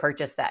willing to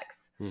purchase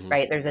sex,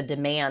 right? There's a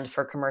demand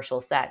for commercial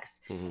sex,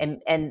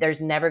 and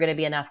there's never going to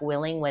be enough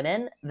willing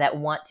women that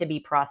want to be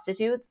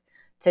prostitutes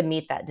to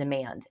meet that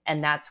demand.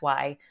 And that's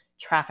why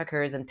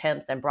traffickers and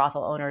pimps and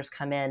brothel owners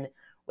come in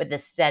with a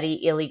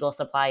steady illegal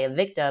supply of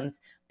victims,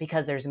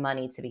 because there's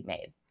money to be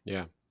made.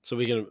 Yeah. So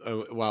we can,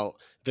 while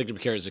victim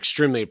care is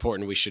extremely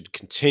important, we should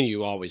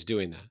continue always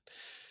doing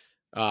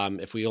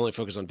that. If we only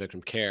focus on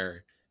victim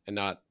care and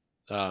not,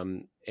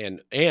 and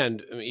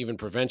even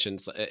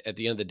preventions, at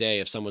the end of the day,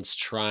 if someone's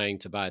trying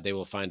to buy, they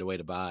will find a way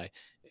to buy.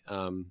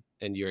 And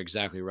you're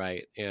exactly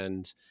right.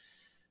 And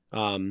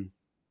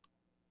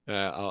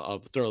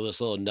I'll throw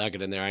this little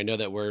nugget in there. I know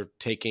that we're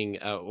taking,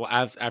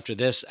 after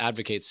this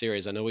Advocate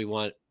series, I know we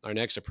want our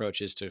next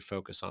approach is to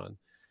focus on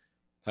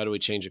how do we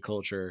change a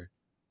culture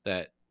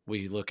that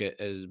we look at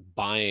as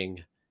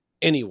buying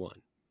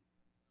anyone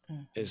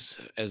as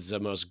the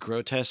most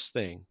grotesque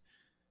thing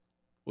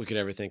we could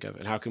ever think of,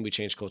 and how can we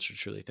change culture to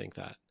truly think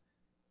that?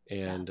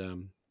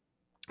 And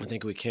I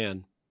think we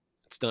can.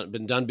 It's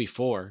been done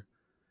before.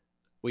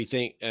 We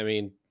think. I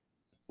mean,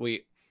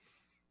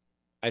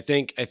 I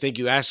think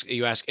you ask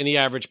any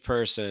average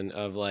person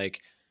of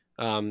like,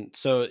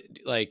 so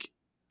like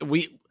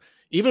we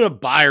even a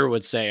buyer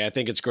would say, I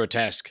think it's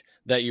grotesque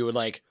that you would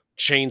like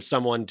chain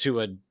someone to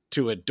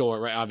a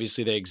door, right?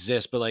 Obviously they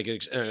exist, but like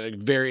a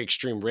very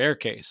extreme rare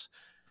case,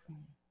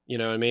 you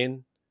know what I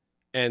mean?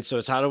 And so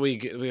it's how do we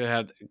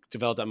have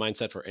develop that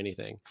mindset for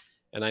anything?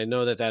 And I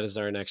know that is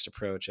our next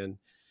approach. And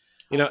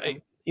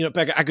Awesome.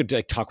 Bekah, I could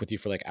like talk with you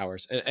for like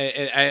hours.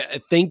 And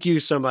I thank you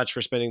so much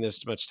for spending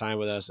this much time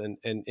with us and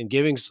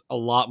giving a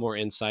lot more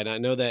insight. I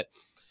know that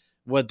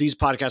what these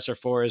podcasts are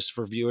for is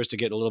for viewers to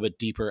get a little bit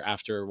deeper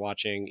after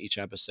watching each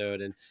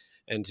episode,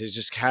 and to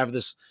just have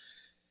this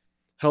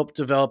help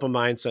develop a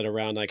mindset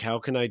around like, how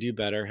can I do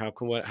better? How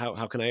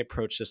can I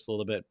approach this a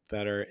little bit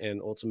better,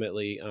 and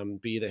ultimately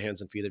be the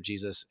hands and feet of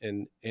Jesus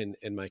in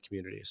my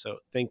community. So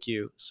thank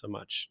you so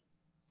much.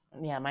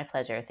 Yeah, my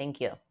pleasure.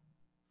 Thank you.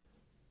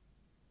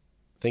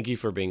 Thank you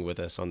for being with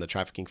us on the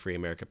Trafficking Free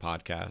America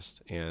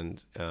podcast,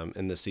 and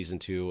in the season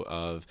 2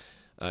 of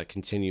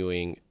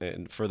continuing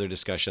and further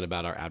discussion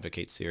about our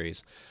Advocate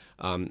series.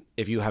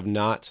 If you have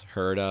not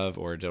heard of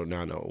or don't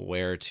know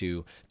where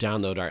to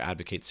download our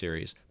Advocate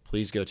series,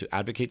 please go to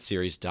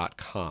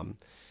advocateseries.com,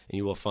 and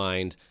you will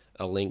find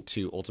a link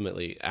to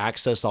ultimately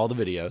access all the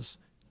videos,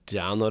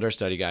 download our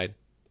study guide.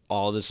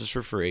 All this is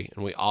for free,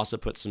 and we also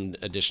put some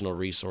additional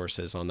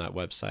resources on that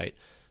website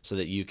so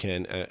that you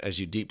can, as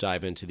you deep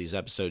dive into these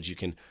episodes, you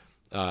can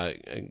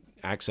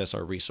access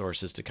our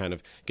resources to kind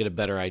of get a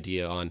better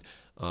idea on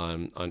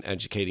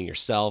educating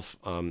yourself,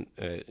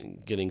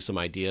 getting some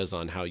ideas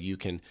on how you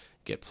can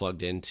get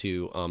plugged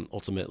into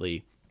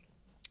ultimately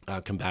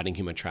combating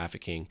human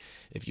trafficking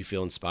if you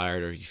feel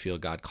inspired or you feel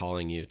God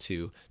calling you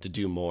to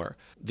do more.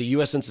 The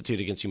U.S. Institute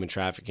Against Human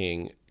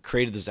Trafficking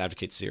created this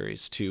Advocate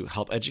series to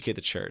help educate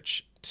the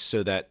church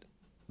so that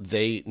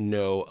they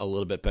know a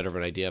little bit better of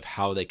an idea of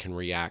how they can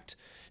react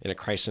in a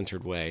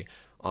Christ-centered way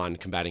on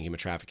combating human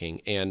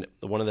trafficking. And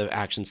one of the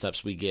action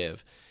steps we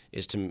give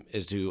is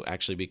to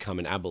actually become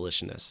an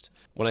abolitionist.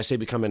 When I say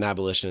become an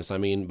abolitionist, I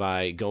mean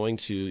by going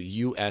to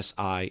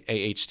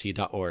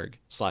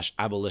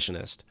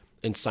usiaht.org/abolitionist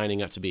and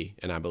signing up to be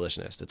an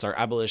abolitionist. It's our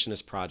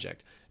abolitionist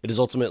project. It is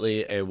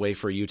ultimately a way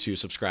for you to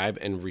subscribe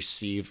and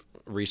receive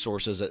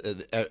resources.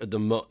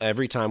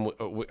 Every time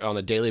on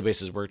a daily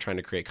basis, we're trying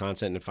to create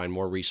content and find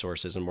more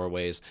resources and more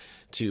ways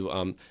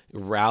to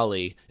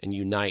rally and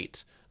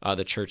unite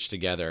the church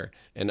together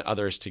and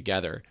others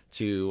together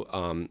to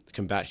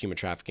combat human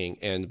trafficking.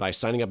 And by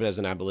signing up as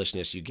an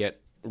abolitionist, you get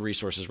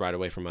resources right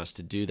away from us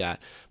to do that.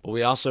 But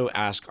we also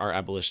ask our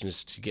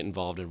abolitionists to get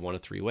involved in one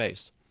of 3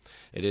 ways.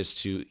 It is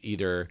to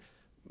either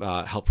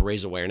help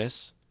raise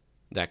awareness.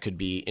 That could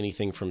be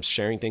anything from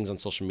sharing things on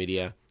social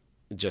media,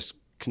 just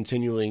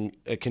continually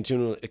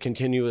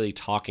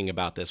talking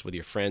about this with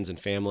your friends and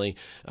family,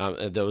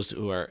 those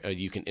who are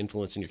you can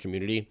influence in your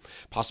community,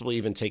 possibly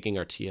even taking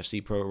our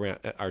TFC program,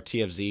 our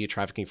TFZ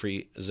Trafficking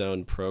Free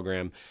Zone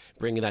program,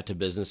 bringing that to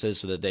businesses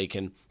so that they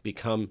can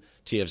become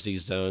TFZ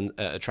zone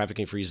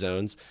trafficking free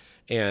zones,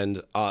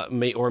 and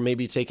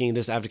maybe taking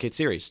this Advocate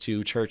series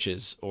to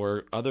churches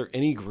or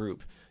any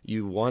group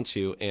you want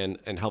to, and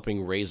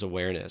helping raise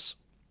awareness.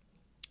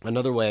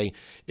 Another way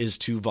is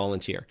to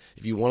volunteer.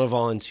 If you want to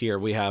volunteer,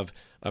 we have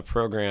a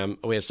program.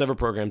 We have several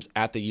programs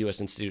at the U.S.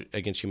 Institute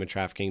Against Human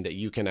Trafficking that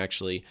you can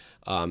actually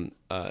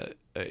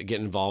get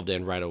involved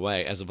in right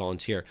away as a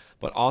volunteer.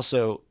 But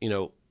also,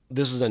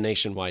 this is a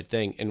nationwide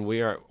thing, and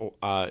we are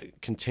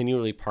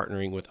continually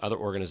partnering with other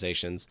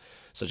organizations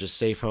such as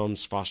safe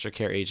homes, foster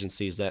care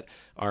agencies that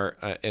are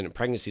in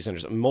pregnancy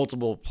centers,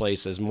 multiple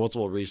places,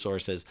 multiple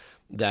resources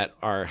that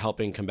are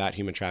helping combat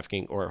human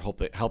trafficking or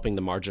helping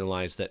the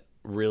marginalized that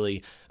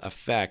really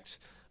affect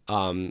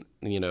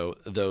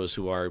those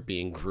who are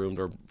being groomed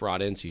or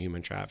brought into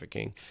human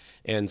trafficking.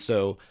 And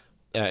so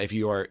if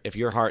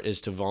your heart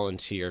is to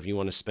volunteer, if you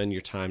want to spend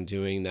your time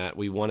doing that,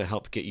 we want to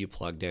help get you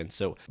plugged in.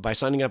 So by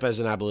signing up as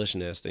an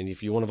abolitionist, and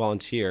if you want to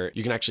volunteer,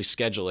 you can actually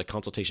schedule a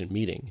consultation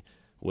meeting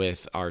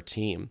with our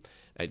team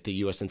at the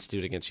U.S.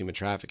 Institute Against Human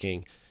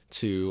Trafficking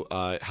to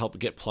help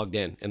get plugged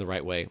in the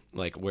right way,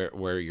 like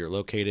where you're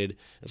located,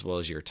 as well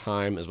as your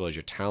time, as well as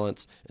your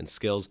talents and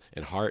skills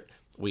and heart.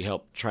 We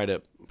help try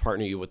to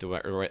partner you with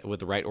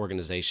the right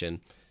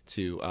organization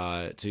to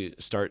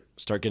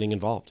start getting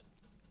involved.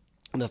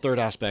 And the third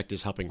aspect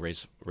is helping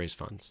raise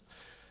funds.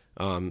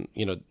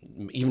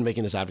 Even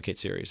making this advocate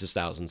series is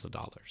thousands of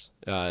dollars.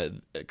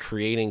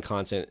 Creating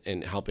content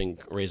and helping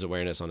raise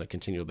awareness on a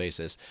continual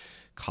basis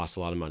costs a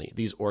lot of money.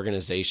 These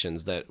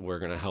organizations that we're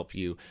going to help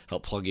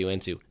plug you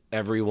into,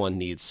 everyone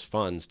needs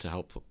funds to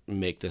help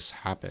make this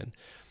happen.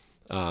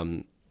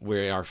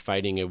 We are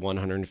fighting a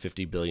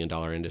 $150 billion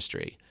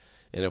industry.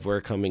 And if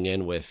we're coming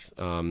in with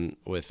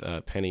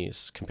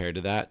pennies compared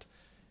to that,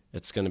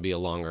 it's going to be a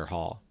longer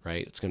haul,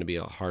 right? It's going to be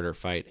a harder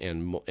fight,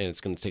 and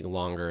it's going to take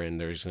longer, and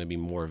there's going to be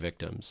more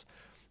victims.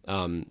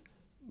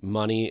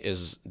 Money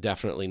is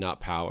definitely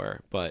not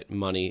power, but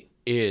money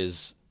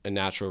is a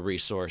natural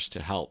resource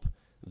to help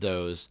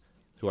those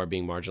who are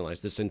being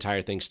marginalized. This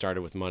entire thing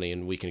started with money,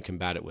 and we can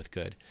combat it with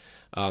good.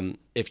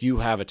 If you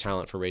have a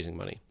talent for raising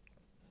money,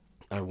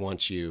 I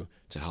want you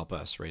to help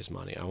us raise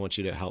money. I want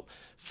you to help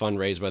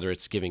fundraise, whether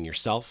it's giving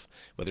yourself,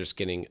 whether it's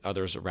getting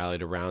others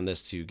rallied around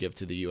this to give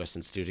to the U.S.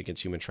 Institute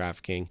Against Human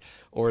Trafficking,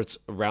 or it's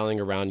rallying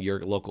around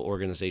your local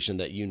organization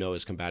that you know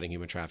is combating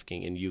human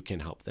trafficking and you can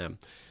help them.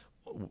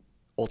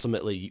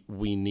 Ultimately,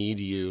 we need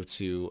you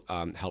to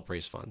help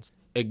raise funds.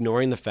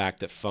 Ignoring the fact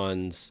that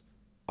funds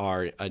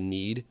are a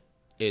need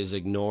is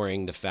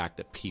ignoring the fact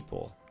that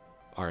people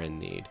are in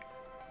need.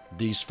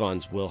 These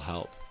funds will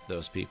help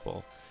those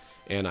people.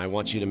 And I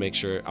want to make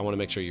sure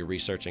you're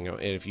researching.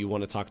 And if you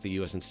want to talk to the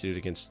U.S. Institute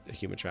Against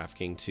Human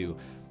Trafficking to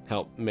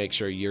help make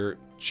sure you're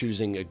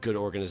choosing a good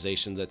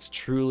organization that's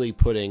truly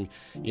putting,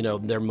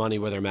 their money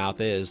where their mouth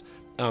is,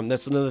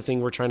 that's another thing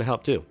we're trying to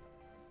help too.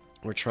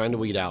 We're trying to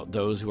weed out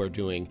those who are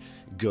doing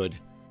good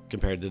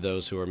compared to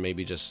those who are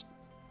maybe just,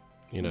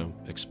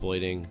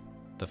 exploiting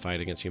the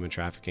fight against human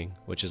trafficking,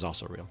 which is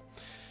also real.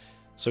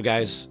 So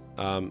guys,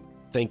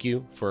 thank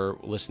you for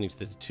listening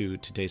to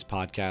today's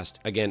podcast.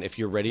 Again, if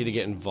you're ready to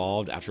get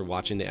involved after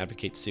watching the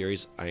Advocate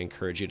series, I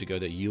encourage you to go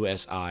to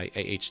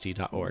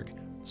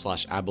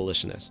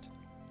usiaht.org/abolitionist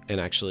and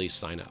actually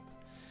sign up.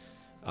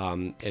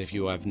 And if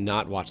you have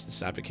not watched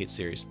this Advocate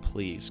series,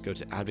 please go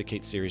to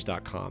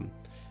advocateseries.com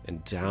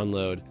and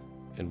download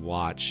and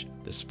watch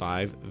this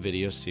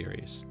 5-video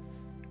series,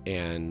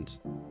 and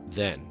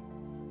then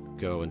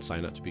go and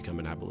sign up to become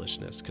an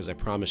abolitionist, because I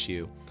promise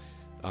you,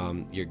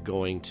 you're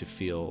going to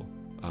feel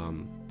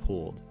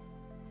pulled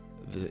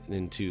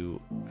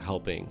into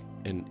helping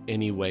in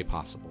any way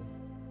possible.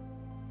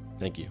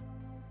 Thank you.